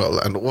primal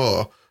and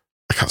I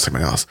can't say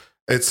my ass.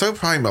 It's so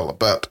primal,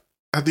 but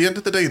at the end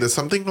of the day, there's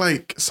something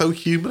like so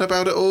human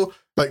about it all.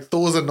 Like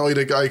Thor's annoyed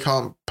a guy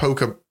can't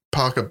park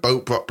a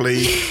boat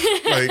properly.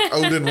 Like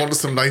Odin wants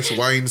some nice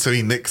wine, so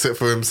he nicks it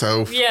for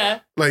himself.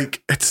 Yeah.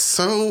 Like it's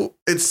so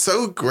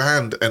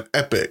grand and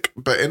epic,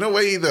 but in a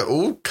way that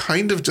all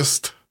kind of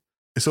just,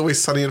 it's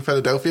always Sunny in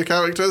Philadelphia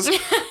characters.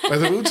 Like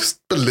they're all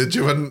just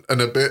belligerent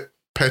and a bit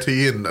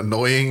petty and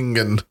annoying,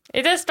 and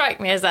it does strike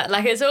me as that.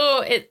 Like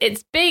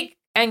it's big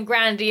and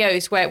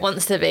grandiose where it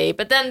wants to be,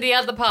 but then the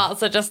other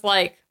parts are just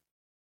like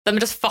them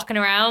just fucking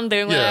around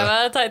doing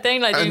whatever type thing,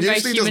 like doing and very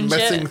usually human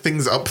just messing shit.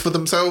 things up for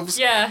themselves.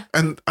 Yeah.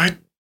 And I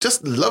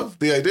just love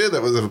the idea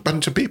that was a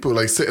bunch of people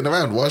like sitting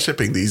around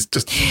worshipping these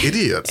just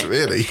idiots,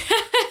 really.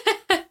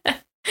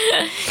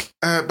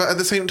 but at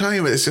the same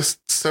time, it's just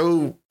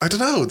so, I don't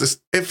know,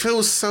 it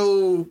feels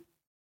so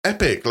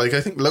epic. Like,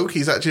 I think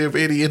Loki's actually a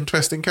really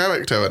interesting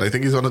character, and I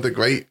think he's one of the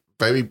great,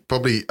 very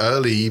probably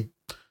early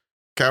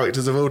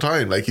characters of all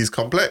time. Like, he's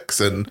complex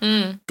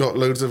and got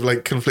loads of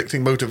like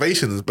conflicting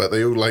motivations, but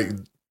they all like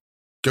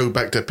go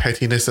back to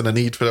pettiness and a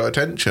need for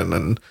attention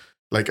and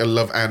like a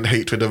love and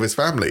hatred of his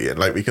family. And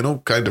like, we can all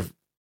kind of,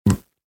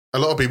 a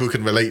lot of people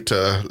can relate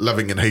to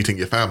loving and hating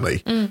your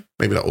family.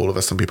 Maybe not all of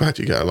us. Some people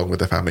actually get along with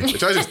their family,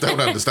 which I just don't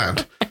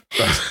understand.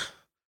 But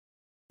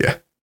yeah.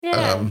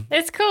 Yeah,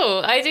 it's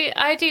cool. I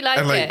do like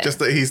and like it. just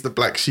that he's the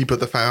black sheep of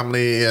the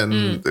family,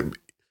 and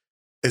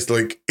it's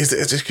like, is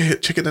it just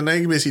chicken and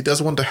egg? Because he does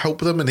want to help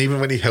them, and even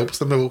when he helps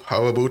them, they're all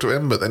horrible to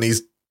him. But then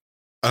he's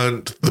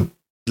earned the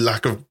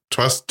lack of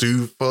trust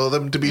for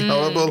them to be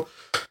horrible,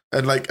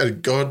 and like a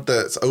god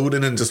that's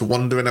Odin and just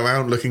wandering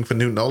around looking for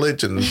new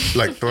knowledge and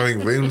like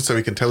throwing runes so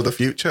he can tell the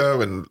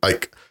future, and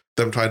like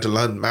them trying to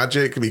learn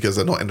magic because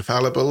they're not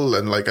infallible.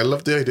 And like, I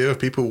love the idea of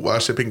people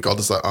worshipping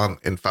gods that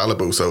aren't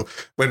infallible. So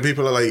when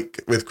people are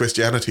like, with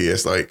Christianity,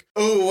 it's like,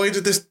 oh, why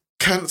did this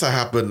cancer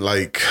happen?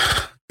 Like,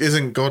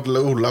 isn't God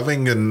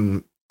loving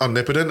and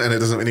omnipotent? And it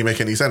doesn't really make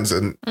any sense.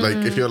 And like,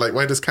 if you're like,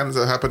 why does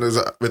cancer happen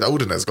with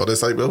Odin as God?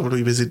 It's like, well,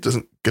 because he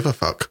doesn't give a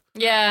fuck.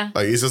 Yeah.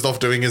 Like, he's just off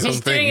doing his own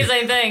thing. He's doing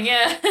his own thing,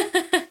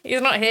 yeah.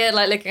 He's not here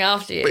like looking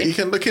after you. But you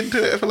can look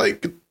into it for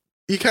like,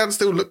 you can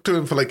still look to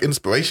him for like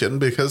inspiration,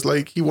 because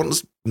like he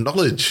wants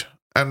knowledge,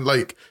 and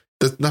like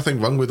there's nothing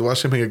wrong with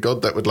worshipping a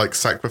god that would like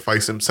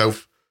sacrifice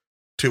himself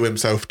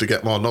to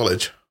get more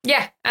knowledge.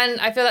 Yeah, and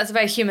I feel that's a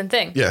very human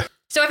thing. Yeah.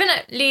 So I think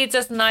that leads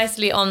us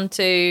nicely on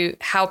to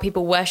how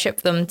people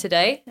worship them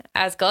today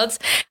as gods.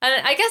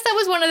 And I guess that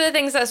was one of the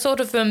things that sort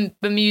of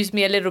bemused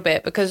me a little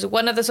bit, because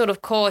one of the sort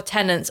of core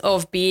tenets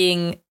of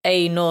being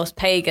a Norse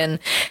pagan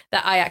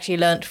that I actually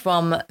learnt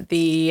from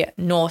the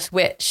Norse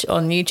witch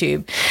on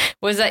YouTube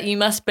was that you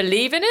must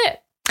believe in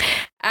it.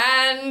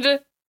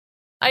 And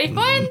I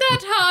find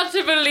that hard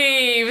to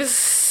believe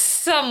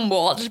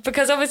somewhat,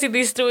 because obviously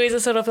these stories are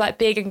sort of like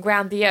big and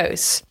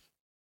grandiose.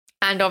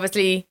 And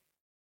obviously,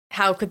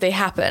 how could they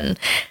happen?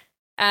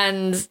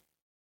 And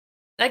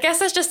I guess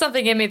that's just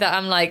something in me that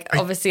I'm like,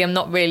 obviously I'm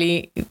not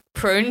really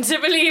prone to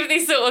believe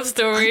these sort of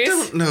stories. I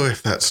don't know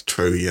if that's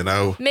true, you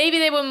know. Maybe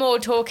they were more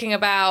talking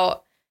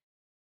about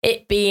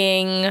it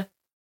being,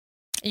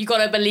 you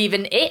got to believe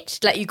in it.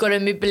 Like, you got to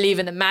believe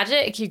in the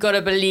magic. You got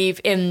to believe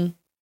in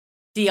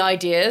the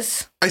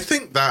ideas. I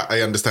think that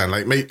I understand.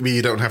 Like, maybe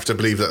you don't have to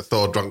believe that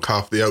Thor drunk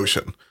half the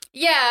ocean.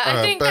 Yeah,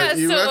 I think but that's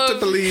you sort have of...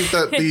 to believe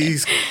that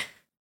these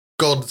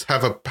gods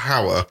have a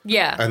power.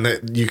 Yeah. And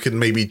that you can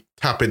maybe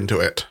tap into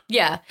it.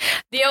 Yeah.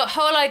 The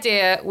whole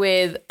idea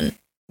with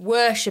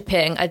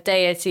worshipping a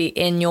deity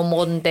in your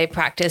modern day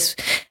practice,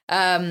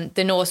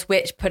 the Norse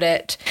witch put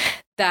it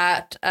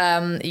that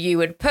you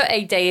would put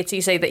a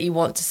deity, say that you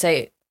want to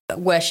say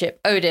worship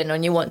Odin,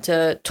 and you want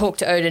to talk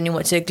to Odin, you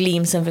want to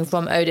glean something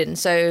from Odin.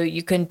 So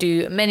you can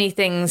do many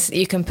things.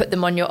 You can put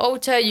them on your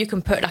altar. You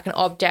can put like an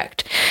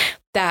object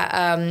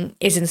that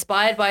is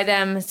inspired by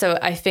them. So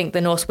I think the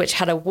Norse witch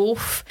had a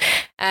wolf,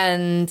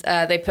 and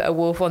they put a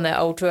wolf on their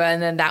altar,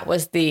 and then that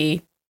was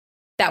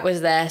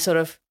their sort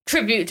of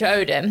tribute to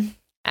Odin.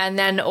 And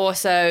then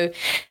also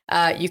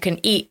you can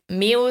eat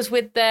meals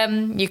with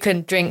them, you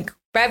can drink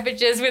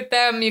beverages with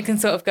them, you can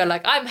sort of go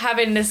like, I'm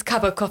having this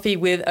cup of coffee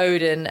with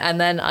Odin,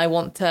 and then I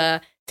want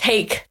to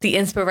take the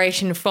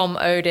inspiration from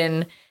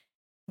Odin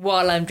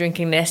while I'm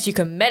drinking this. You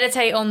can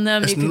meditate on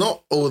them. It's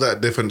not all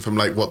that different from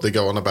like what they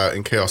go on about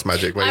in Chaos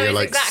Magic, where you're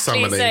like exactly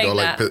summoning or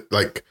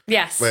like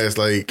yes. Whereas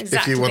like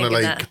Exactly if you want to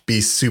like that.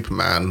 be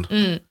Superman,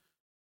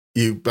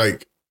 you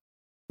like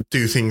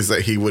do things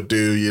that he would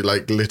do. You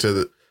like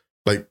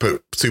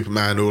put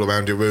Superman all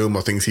around your room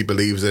or things he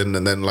believes in,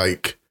 and then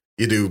like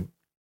you do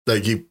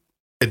like you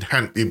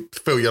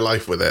fill your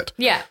life with it.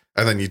 Yeah.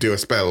 And then you do a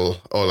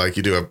spell, or like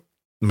you do a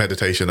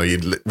meditation, or you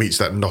reach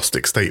that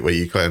Gnostic state where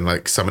you can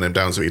like summon him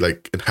down so he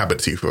like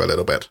inhabits you for a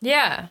little bit.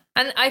 Yeah.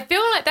 And I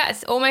feel like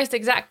that's almost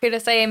exactly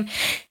the same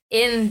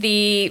in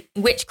the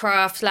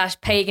witchcraft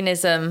 /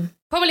 paganism,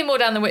 probably more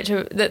down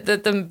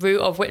the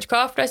route of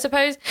witchcraft, I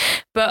suppose,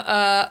 but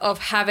of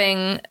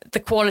having the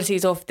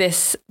qualities of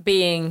this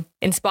being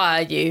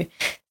inspire you.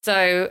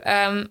 So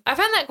I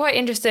found that quite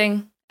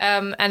interesting.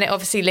 And it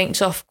obviously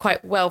links off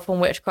quite well from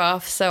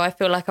witchcraft. So I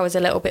feel like I was a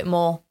little bit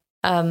more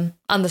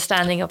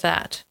understanding of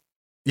that.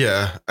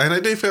 Yeah. And I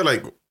do feel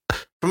like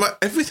from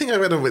everything I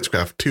read on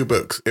witchcraft, 2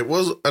 books, it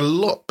was a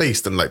lot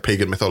based on like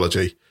pagan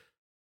mythology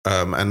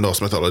and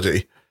Norse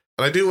mythology.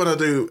 And I do want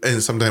to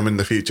do sometime in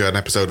the future an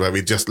episode where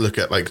we just look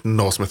at like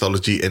Norse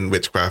mythology in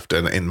witchcraft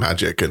and in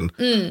magic and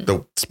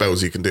the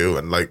spells you can do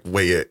and like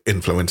way it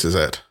influences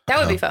it. That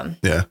would be fun.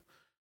 Yeah.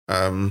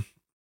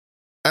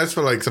 As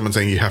for like someone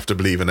saying you have to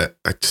believe in it,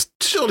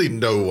 surely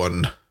no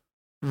one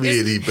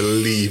really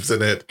believes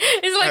in it.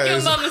 It's like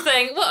your mum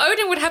saying, well,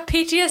 Odin would have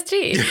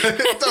PTSD.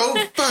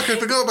 Oh, fuck, I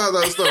forgot about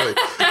that story.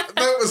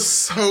 That was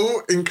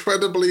so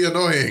incredibly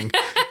annoying.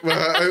 Where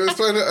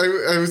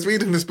I was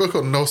reading this book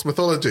on Norse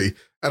mythology,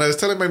 And I was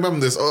telling my mum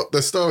this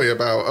story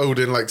about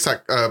Odin like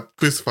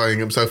crucifying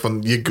himself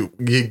on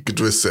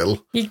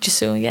Yggdrasil.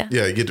 Yggdrasil, yeah.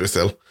 Yeah,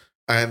 Yggdrasil.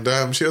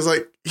 And she was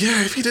like,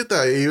 yeah, if he did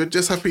that, he would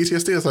just have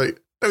PTSD. I was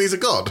like, no, he's a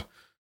god.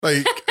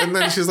 Like, and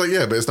then she's like,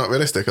 yeah, but it's not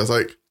realistic. I was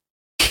like,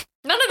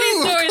 none of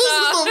these stories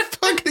are.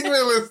 It's not fucking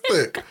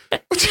realistic.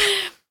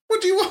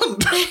 What do you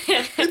want?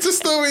 It's a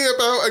story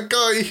about a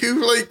guy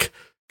who like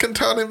can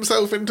turn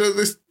himself into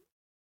this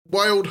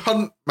wild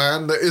hunt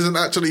man that isn't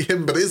actually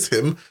him but is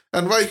him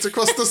and rides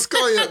across the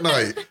sky at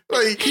night.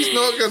 Like, he's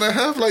not gonna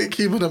have like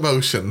human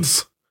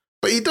emotions,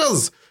 but he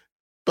does.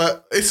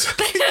 But it's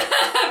like,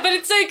 but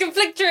it's so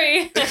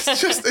conflictory.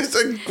 it's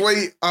a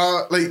great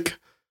like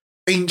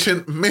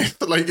ancient myth.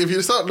 Like, if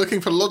you start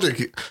looking for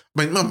logic,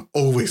 my mum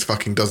always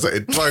fucking does that.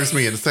 It drives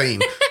me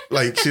insane.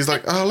 Like, she's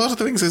like, oh, a lot of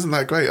the things isn't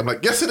that great. I'm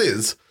like, yes it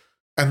is.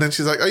 And then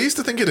she's like, I used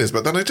to think it is,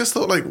 but then I just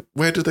thought, like,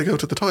 where do they go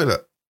to the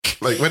toilet?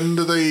 Like, when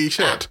do they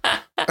shit?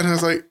 And I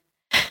was like,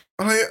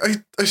 I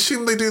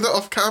assume they do that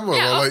off camera.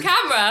 Yeah, or off like,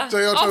 camera.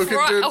 J.R.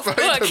 Tolkien did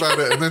write about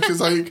it. And then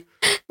she's like,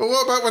 well,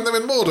 what about when they're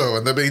in Mordor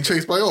and they're being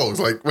chased by orcs?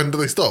 Like, when do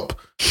they stop?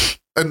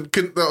 And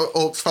couldn't the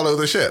orcs follow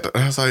the shit?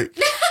 And I was like,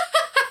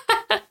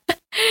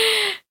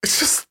 it's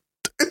just,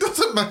 it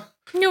doesn't matter.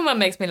 Your mum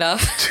makes me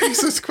laugh.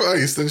 Jesus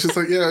Christ. And she's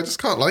like, yeah, I just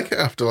can't like it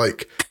after,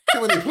 like,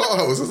 too many plot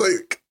holes. I was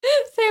like,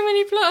 so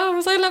many plot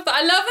holes. I love that.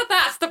 I love that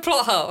that's the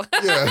plot hole.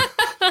 yeah.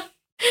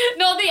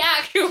 Not the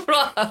actual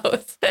plot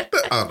holes. There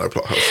are no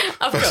plot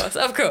holes.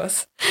 Of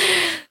course.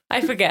 I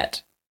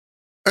forget.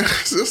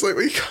 It's just like,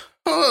 we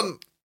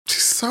can't.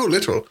 She's so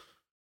literal.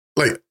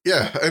 Like,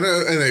 yeah. And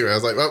anyway, I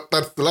was like, well,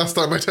 that's the last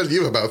time I tell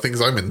you about things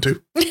I'm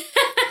into.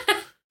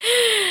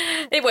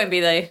 It won't be,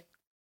 though.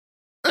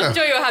 I'm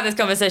sure you'll have this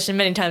conversation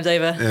many times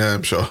over. Yeah,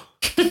 I'm sure.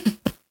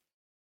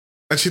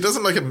 And she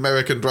doesn't like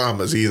American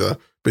dramas either.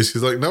 But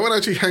she's like, no one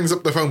actually hangs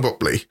up the phone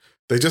properly.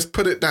 They just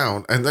put it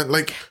down and then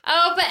like...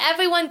 Oh, but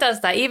everyone does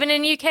that. Even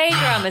in UK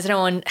dramas, no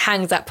one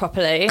hangs up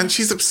properly. And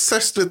she's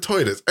obsessed with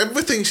toilets.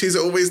 Everything she's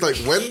always like,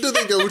 when do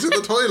they go to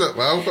the toilet,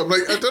 Ralph? I'm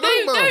like, I don't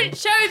know, Mum. Don't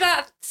show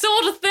that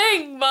sort of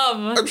thing,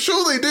 Mum. I'm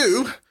sure they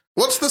do.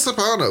 What's The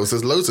Sopranos?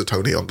 There's loads of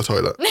Tony on the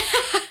toilet.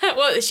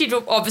 Well, she'd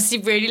obviously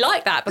really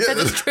like that because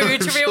it's true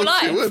to real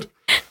life. She would.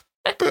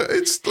 But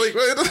it's like,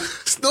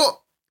 it's not...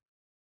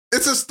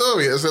 It's a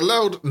story. It's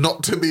allowed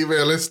not to be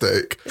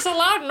realistic. It's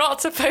allowed not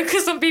to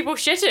focus on people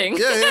shitting.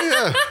 Yeah.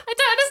 I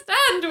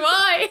don't understand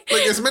why.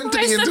 Like, it's meant to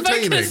be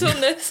entertaining. Focus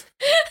on this?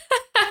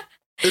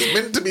 It's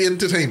meant to be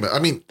entertainment. I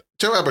mean,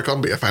 Joe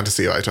Abercrombie, a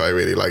fantasy writer I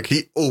really like,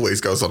 he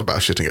always goes on about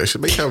shitting. I should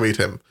make her read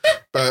him.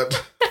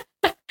 But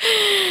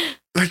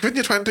like, when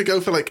you're trying to go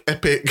for like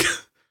epic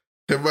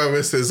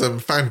heroicism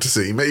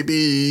fantasy,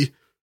 maybe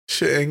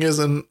shitting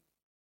isn't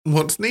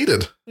what's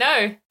needed.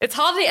 No, it's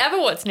hardly ever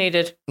what's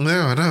needed. No,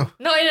 I know.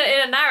 Not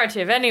in a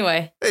narrative,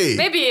 anyway. Hey.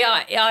 Maybe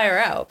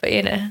IRL, but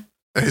you know.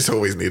 It's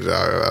always needed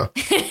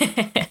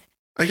IRL.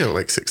 I go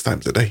like 6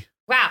 times a day.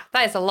 Wow,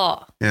 that is a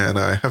lot. Yeah,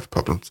 no, I have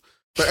problems.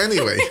 But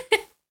anyway,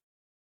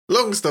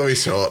 long story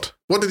short,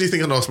 what did you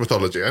think of Norse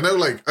mythology? I know,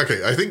 like,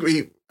 okay, I think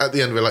we, at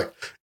the end, we're like,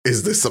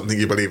 is this something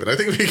you believe in? I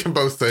think we can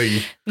both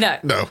say no.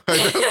 No, I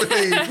don't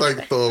believe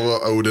like Thor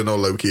or Odin or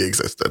Loki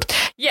existed.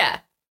 Yeah.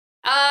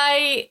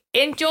 I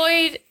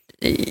enjoyed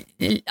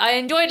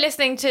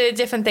listening to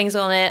different things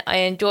on it. I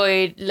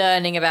enjoyed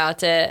learning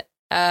about it.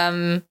 I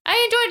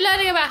enjoyed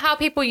learning about how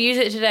people use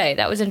it today.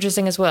 That was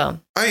interesting as well.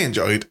 I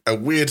enjoyed a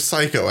weird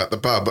psycho at the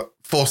pub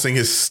forcing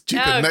his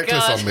stupid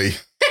necklace on me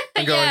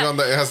and going on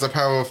that it has the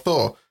power of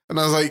Thor. And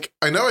I was like,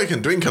 I know I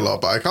can drink a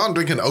lot, but I can't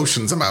drink an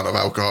ocean's amount of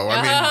alcohol.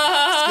 I mean,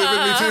 it's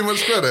giving me too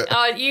much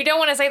credit. You don't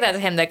want to say that to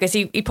him, though, because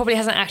he probably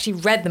hasn't actually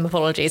read the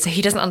mythology, so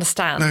he doesn't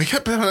understand. No, he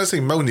kept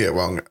pronouncing Mjolnir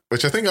wrong,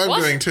 which I think I'm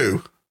doing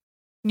too.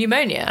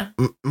 Pneumonia?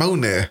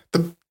 Mjolnir.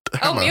 The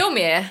hammer.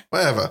 Mjolnir.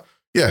 Whatever.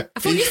 Yeah. I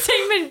thought you were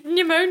saying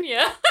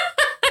pneumonia.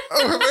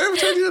 Oh, have I ever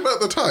told you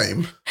about the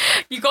time?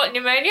 You got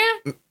pneumonia?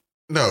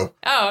 No.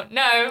 Oh,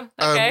 no.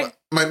 Okay.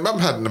 My mum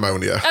had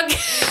pneumonia.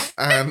 Okay.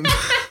 And...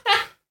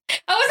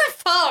 I wasn't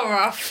far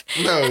off.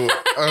 No.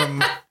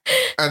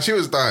 And she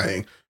was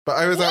dying. But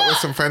I was out with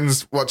some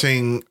friends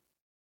watching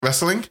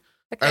wrestling.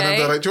 Okay. And then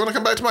they're like, do you want to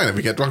come back to mine and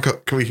we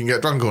can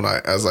get drunk all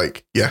night? I was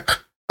like, yeah,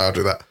 I'll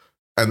do that.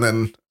 And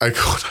then I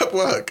called up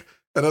work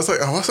and I was like,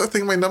 oh, what's that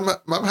thing my mum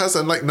has?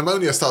 And like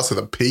pneumonia starts with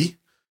a P.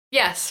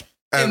 Yes.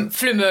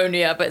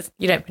 Phleumonia, but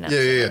you don't pronounce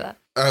it like that.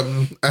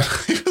 And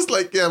he was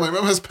like, yeah, my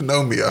mum has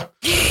pneumonia.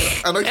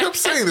 And I kept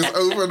saying this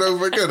over and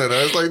over again. And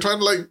I was like trying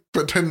to like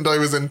pretend I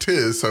was in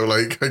tears. So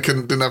like I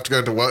didn't have to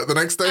go to work the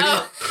next day.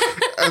 Oh.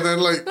 And then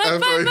like my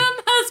mum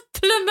has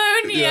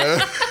pneumonia.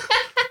 Yeah.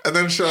 And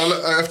then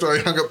Charlotte, after I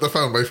hung up the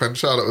phone, my friend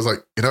Charlotte was like,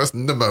 you know, it's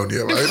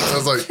pneumonia, right? And I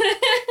was like,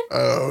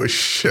 oh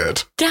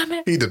shit. Damn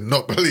it. He did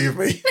not believe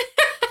me.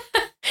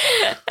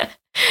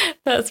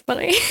 That's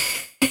funny.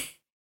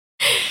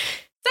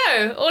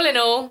 So, all in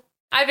all,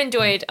 I've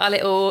enjoyed our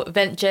little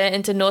venture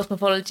into Norse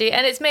mythology,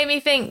 and it's made me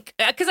think,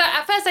 because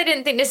at first I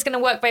didn't think this was going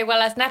to work very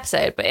well as an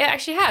episode, but it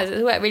actually has.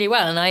 It's worked really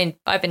well, and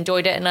I've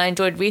enjoyed it, and I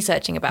enjoyed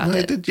researching about it.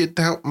 Why did you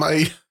doubt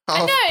my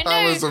half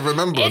hours of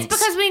remembrance. It's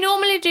because we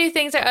normally do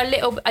things that are a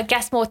little, I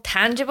guess, more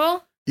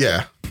tangible.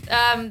 Yeah.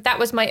 That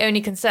was my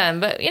only concern.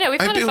 But,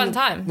 we've had a fun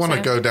time. I want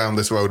to go down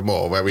this road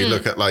more where we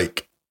look at,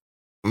 like,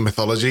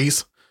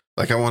 mythologies.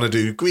 Like, I want to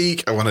do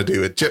Greek. I want to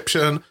do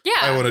Egyptian. Yeah.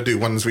 I want to do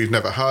ones we've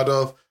never heard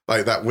of.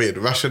 Like that weird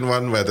Russian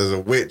one where there's a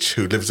witch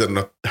who lives in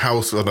a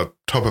house on the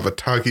top of a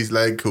turkey's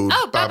leg called...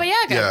 Oh, Baba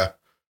Yaga. Yeah.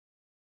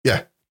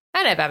 Yeah.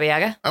 I know Baba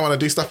Yaga. I want to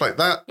do stuff like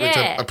that, which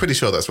I'm pretty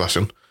sure that's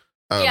Russian.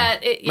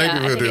 Maybe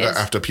we'll do that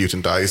after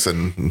Putin dies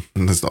and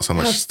there's not so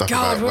much stuff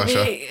about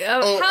Russia.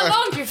 How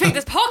long do you think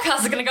this podcast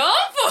is going to go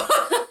on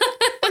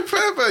for?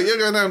 Forever. You're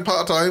going down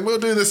part-time. We'll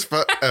do this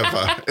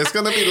forever. It's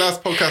going to be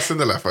last podcast in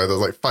the left where there's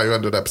like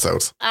 500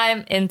 episodes.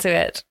 I'm into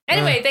it.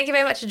 Anyway, thank you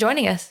very much for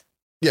joining us.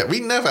 Yeah,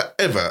 we never,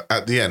 ever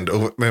at the end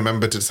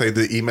remember to say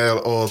the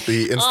email or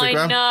the Instagram.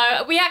 I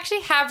know. We actually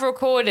have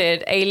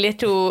recorded a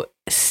little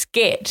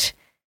skit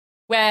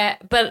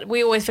but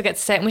we always forget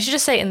to say it. And we should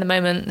just say it in the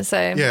moment.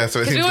 So yeah,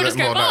 so it seems we all a just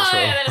bit go, more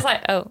natural. And then it's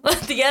like, oh,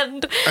 at the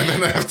end. And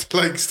then I have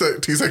to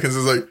 2 seconds.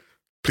 It's like,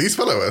 please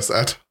follow us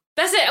at.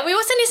 That's it. And we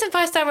also need some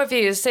 5-star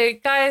reviews. So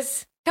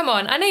guys, come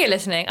on. I know you're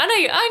listening.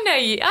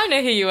 I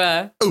know who you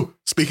are. Oh,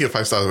 speaking of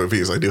 5-star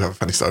reviews, I do have a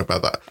funny story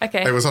about that.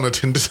 Okay. I was on a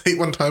Tinder date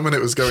one time and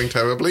it was going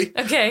terribly.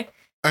 Okay.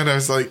 And I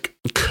was like,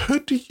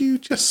 could you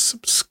just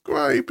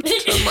subscribe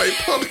to my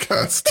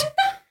podcast?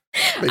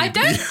 I'm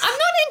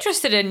not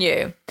interested in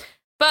you,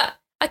 but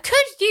I could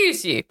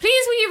use you.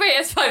 Please, will you rate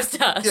us 5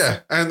 stars? Yeah,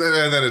 and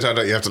then it turned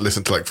out you have to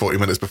listen to 40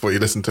 minutes before you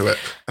listen to it.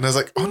 And I was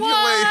like, on your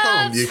way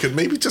home, you could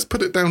maybe just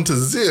put it down to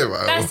 0.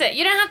 That's it.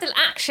 You don't have to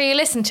actually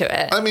listen to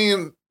it. I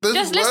mean, there's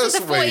just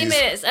listen to 40 ways.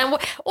 minutes. And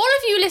all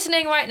of you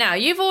listening right now,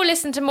 you've all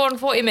listened to more than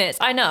 40 minutes.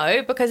 I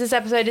know, because this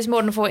episode is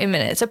more than 40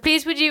 minutes. So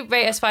please, would you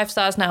rate us 5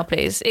 stars now,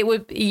 please? I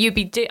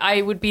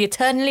would be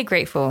eternally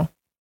grateful.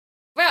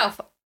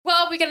 Ralph,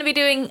 what are we going to be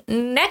doing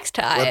next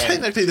time? Well,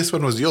 technically, this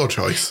one was your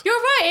choice. You're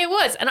right, it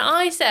was. And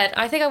I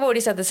think I've already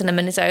said this in a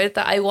minute ago,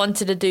 that I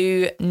wanted to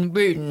do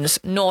runes,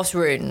 Norse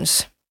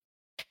runes.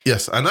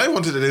 Yes, and I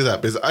wanted to do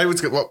that because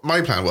what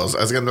my plan was,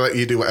 I was going to let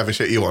you do whatever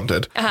shit you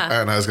wanted.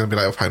 And I was going to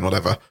be like, oh, fine,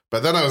 whatever.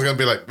 But then I was going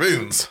to be like,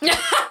 runes.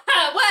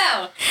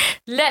 Well,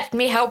 let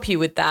me help you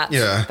with that.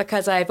 Yeah.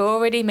 Because I've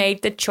already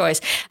made the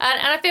choice. And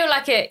I feel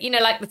like it,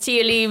 like the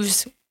tea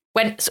leaves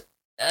went...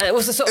 it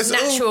was a sort of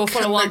natural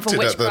follow-on from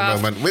witchcraft. At the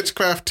moment.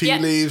 Witchcraft, tea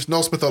leaves,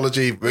 Norse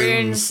mythology,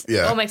 runes.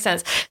 Yeah, all makes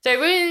sense. So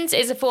runes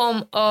is a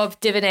form of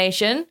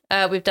divination.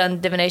 We've done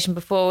divination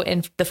before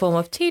in the form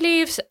of tea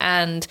leaves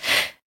and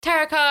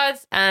tarot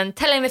cards and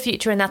telling the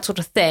future and that sort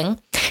of thing.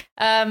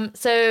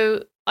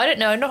 So I don't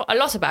know not a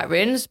lot about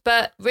runes,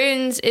 but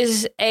runes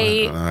is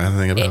I don't know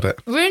anything about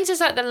it. Runes is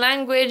like the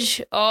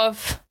language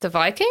of the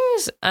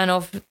Vikings and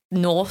of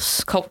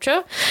Norse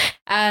culture,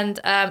 and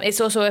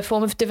it's also a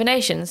form of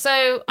divination.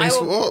 So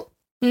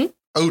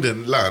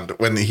Odin learned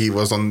when he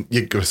was on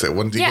Yggdrasil.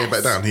 When he came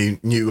back down, he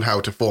knew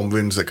how to form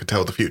runes that could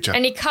tell the future.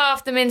 And he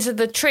carved them into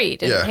the tree,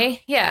 didn't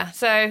he? Yeah.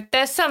 So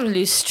there's some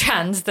loose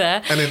strands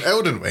there. And in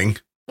Elden Ring...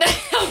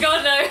 oh,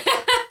 God, no.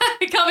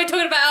 We can't be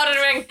talking about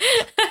Elden Ring.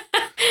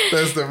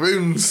 There's the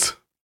runes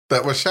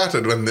that were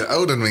shattered when the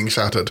Elden Ring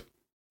shattered.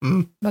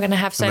 We're going to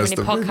have so many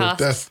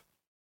podcasts.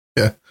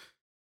 Yeah.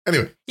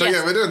 Anyway, so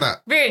we're doing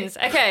that. Runes,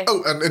 okay.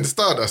 Oh, and in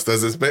Stardust,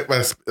 there's this bit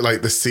where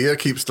the seer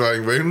keeps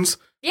throwing runes.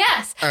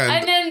 Yes,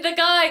 and then the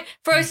guy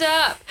throws it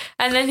up,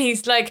 and then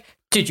he's like,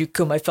 did you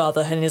kill my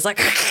father? And he's like,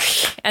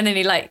 and then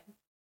he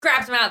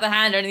grabs him out of the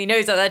hand, and he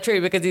knows that they're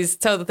true because he's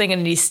told the thing,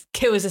 and he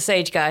kills the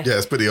sage guy. Yeah,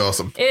 it's pretty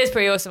awesome. It is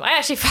pretty awesome. I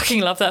actually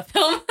fucking love that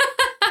film.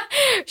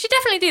 We should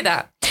definitely do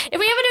that. If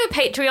we ever do a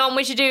Patreon,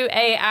 we should do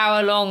a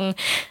hour-long,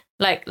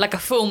 like a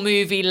full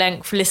movie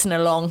length listen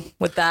along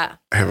with that.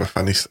 I have a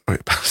funny story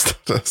about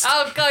Stardust.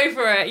 Oh, go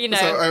for it,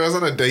 So I was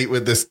on a date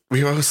with this,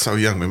 we were so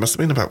young, we must have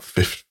been about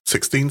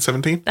 16,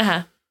 17.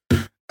 Uh-huh.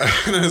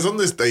 And I was on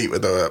this date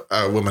with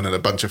a woman and a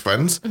bunch of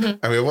friends, and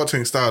we were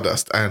watching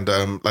Stardust, and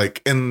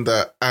in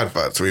the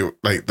adverts,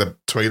 the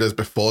trailers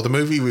before the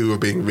movie, we were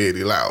being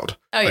really loud.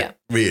 Oh, yeah.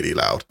 Really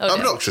loud. Okay.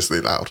 Obnoxiously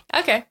loud.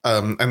 Okay.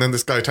 And then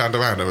this guy turned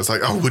around and was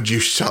like, oh, would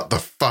you shut the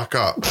fuck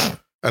up?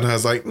 And I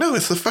was like, no,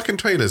 it's the fucking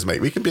trailers,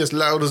 mate. We can be as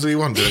loud as we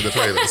want during the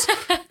trailers.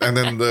 And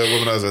then the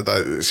woman I was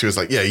with, she was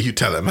like, yeah, you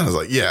tell him. And I was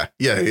like, yeah.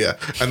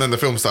 And then the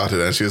film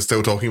started and she was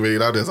still talking really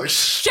loud. I was like,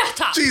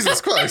 shut up. Jesus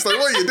Christ. What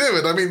are you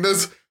doing? I mean,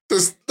 there's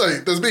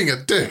being a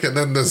dick, and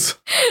then there's...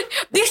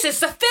 This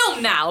is the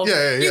film now.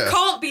 Yeah. You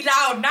can't be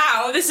loud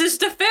now. This is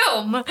the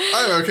film.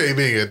 I'm okay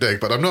being a dick,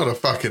 but I'm not a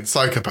fucking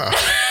psychopath.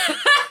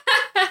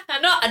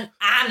 I'm not an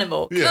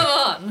animal. Yeah. Come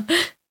on.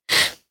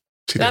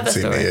 She didn't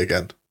see me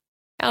again.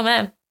 Oh,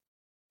 man.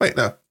 Wait,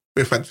 no.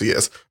 We're friends for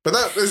years. But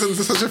that isn't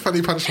such a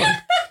funny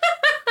punchline.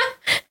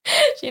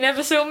 She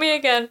never saw me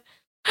again.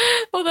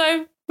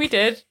 Although we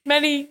did.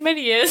 Many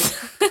years.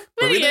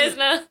 many years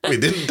now. We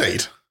didn't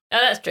date. Oh,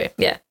 that's true.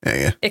 Yeah.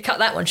 Yeah. It cut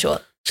that one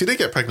short. She did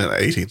get pregnant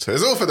at 18, so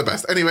it's all for the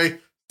best. Anyway,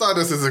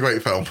 Stardust is a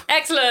great film.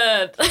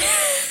 Excellent.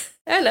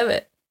 I love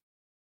it.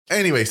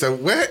 Anyway, so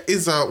what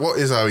is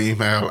our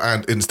email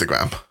and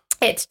Instagram?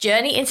 It's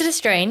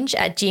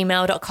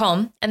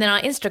journeyintothe@gmail.com, and then our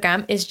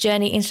Instagram is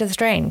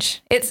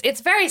journeyintothe.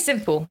 It's very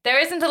simple. There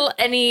isn't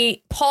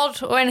any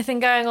pod or anything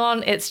going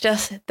on. It's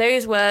just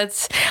those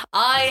words.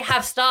 I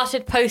have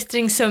started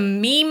posting some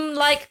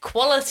meme-like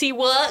quality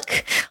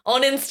work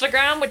on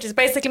Instagram, which is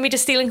basically me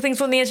just stealing things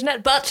from the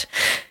internet, but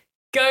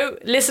go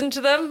listen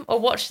to them or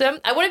watch them.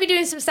 I want to be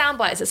doing some sound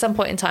bites at some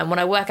point in time when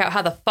I work out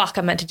how the fuck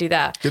I'm meant to do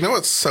that. You know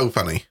what's so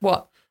funny?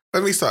 What?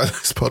 When we started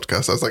this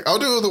podcast, I was like, I'll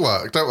do all the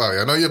work. Don't worry.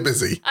 I know you're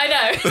busy. I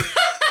know.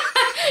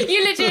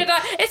 You literally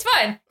like, it's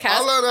fine, Cass.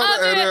 I'll learn how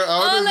to edit.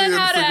 I'll do the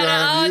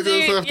Instagram. You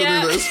just have to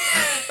do this.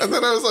 And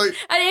then I was like...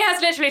 And he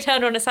has literally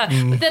turned on his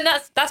hand. But then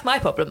that's my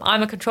problem.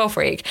 I'm a control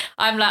freak.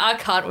 I'm like, I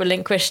can't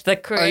relinquish the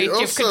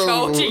creative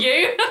control to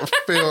you. I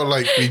feel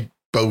like we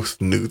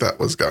both knew that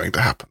was going to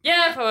happen.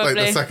 Yeah, probably.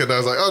 Like the second I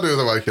was like, I'll do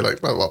the work, you're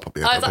like, well, I'll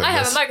probably I was like, I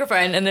have a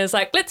microphone, and it's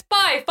like, let's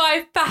buy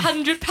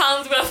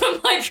 £500 worth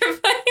of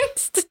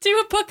microphones to do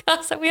a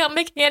podcast that we aren't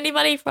making any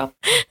money from.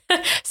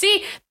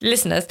 See,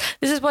 listeners,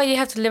 this is why you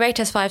have to rate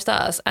us 5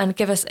 stars and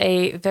give us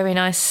a very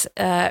nice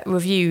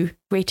review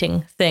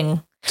rating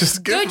thing.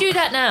 Just go do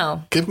that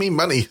now. Give me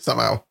money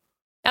somehow.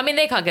 I mean,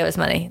 they can't give us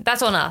money.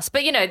 That's on us.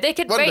 But, they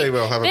could day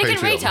we'll have a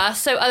can rate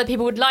us so other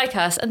people would like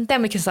us, and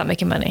then we can start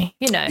making money,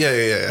 Yeah.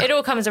 It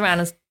all comes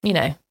around as,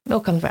 it all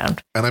comes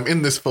around. And I'm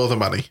in this for the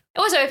money.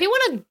 Also, if you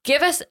want to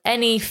give us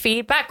any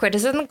feedback,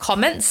 criticism,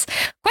 comments,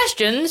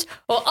 questions,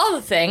 or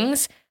other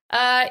things,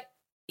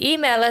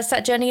 email us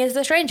at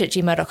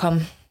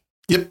journeyisthestrange@gmail.com.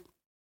 Yep.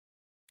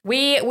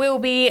 We will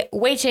be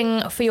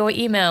waiting for your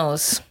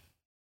emails.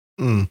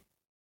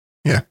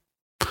 Yeah.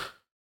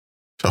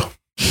 Sure.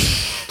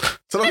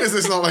 So long as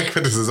it's not like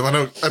criticism, I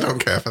don't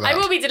care for that. I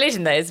will be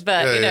deleting those,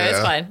 but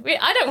it's fine.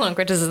 I don't want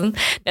criticism.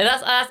 No,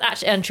 that's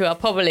actually untrue. I'll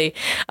probably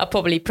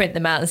print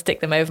them out and stick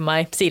them over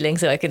my ceiling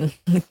so I can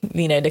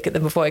look at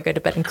them before I go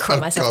to bed and cry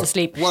myself to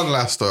sleep. One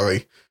last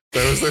story.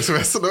 There was this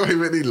wrestler I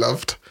really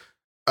loved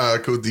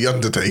called The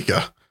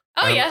Undertaker.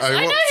 Oh, yes,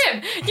 I know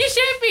him. You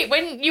showed me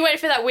when you went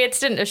for that weird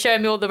stint of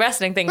showing me all the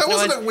wrestling things. That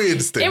wasn't a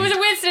weird stint. It was a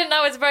weird stint and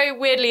I was very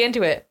weirdly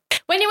into it.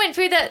 When you went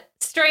through that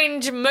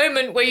strange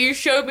moment where you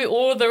showed me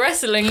all the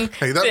wrestling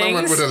that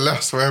moment would have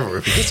lasted forever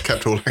if you just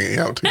kept all hanging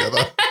out together.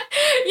 Yeah,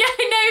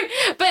 I know.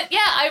 But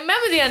yeah, I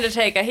remember The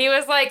Undertaker. He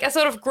was like a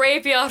sort of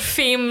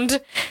graveyard-themed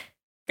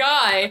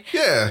guy.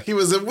 Yeah, he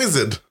was a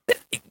wizard.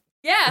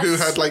 Yes. Who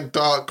had like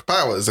dark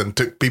powers and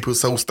took people's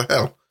souls to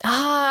hell.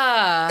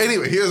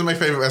 Anyway, he was my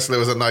favourite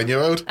wrestler as a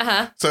 9-year-old.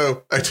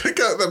 So I took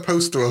out the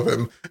poster of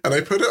him and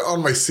I put it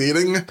on my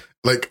ceiling,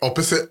 like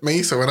opposite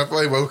me. So whenever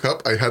I woke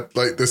up, I had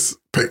like this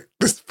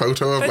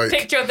photo of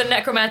picture of the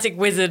necromantic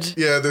wizard.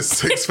 Yeah, this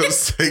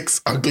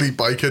 6'6" ugly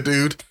biker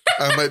dude.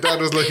 And my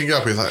dad was looking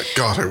up. He's like,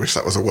 God, I wish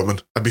that was a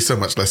woman. I'd be so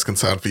much less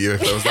concerned for you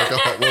if there was like a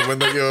hot woman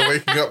that you were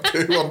waking up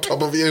to on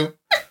top of you.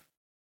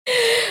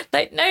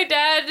 Like, no,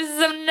 Dad, this is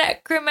some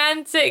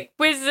necromantic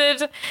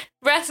wizard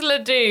wrestler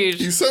dude.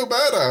 He's so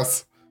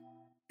badass.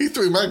 He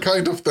threw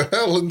mankind off the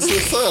hell into the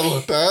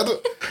cell, Dad.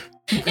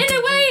 In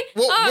a way...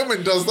 What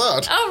woman does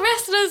that? Are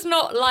wrestlers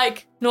not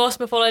like Norse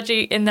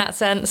mythology in that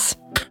sense?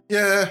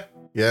 Yeah.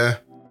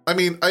 I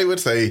mean, I would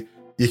say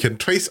you can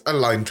trace a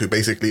line through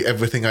basically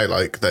everything I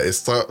like that is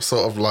sort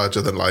of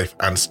larger than life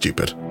and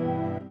stupid.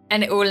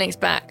 And it all links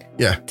back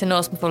to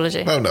Norse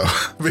mythology. Oh, no.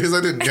 Because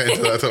I didn't get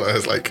into that until I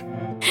was like...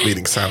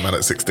 reading Sandman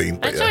at 16.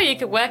 I'm sure you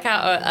could work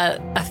out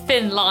a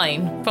thin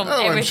line from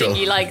everything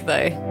you like,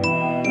 though.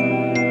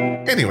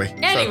 Anyway.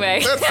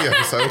 So that's the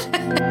episode.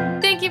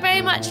 Thank you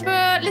very much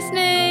for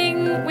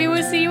listening. We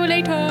will see you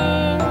later.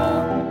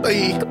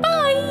 Bye.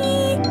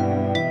 Goodbye.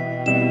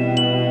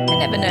 I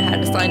never know how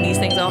to sign these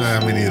things off.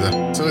 Nah, me neither.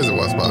 So it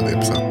was part of the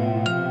episode.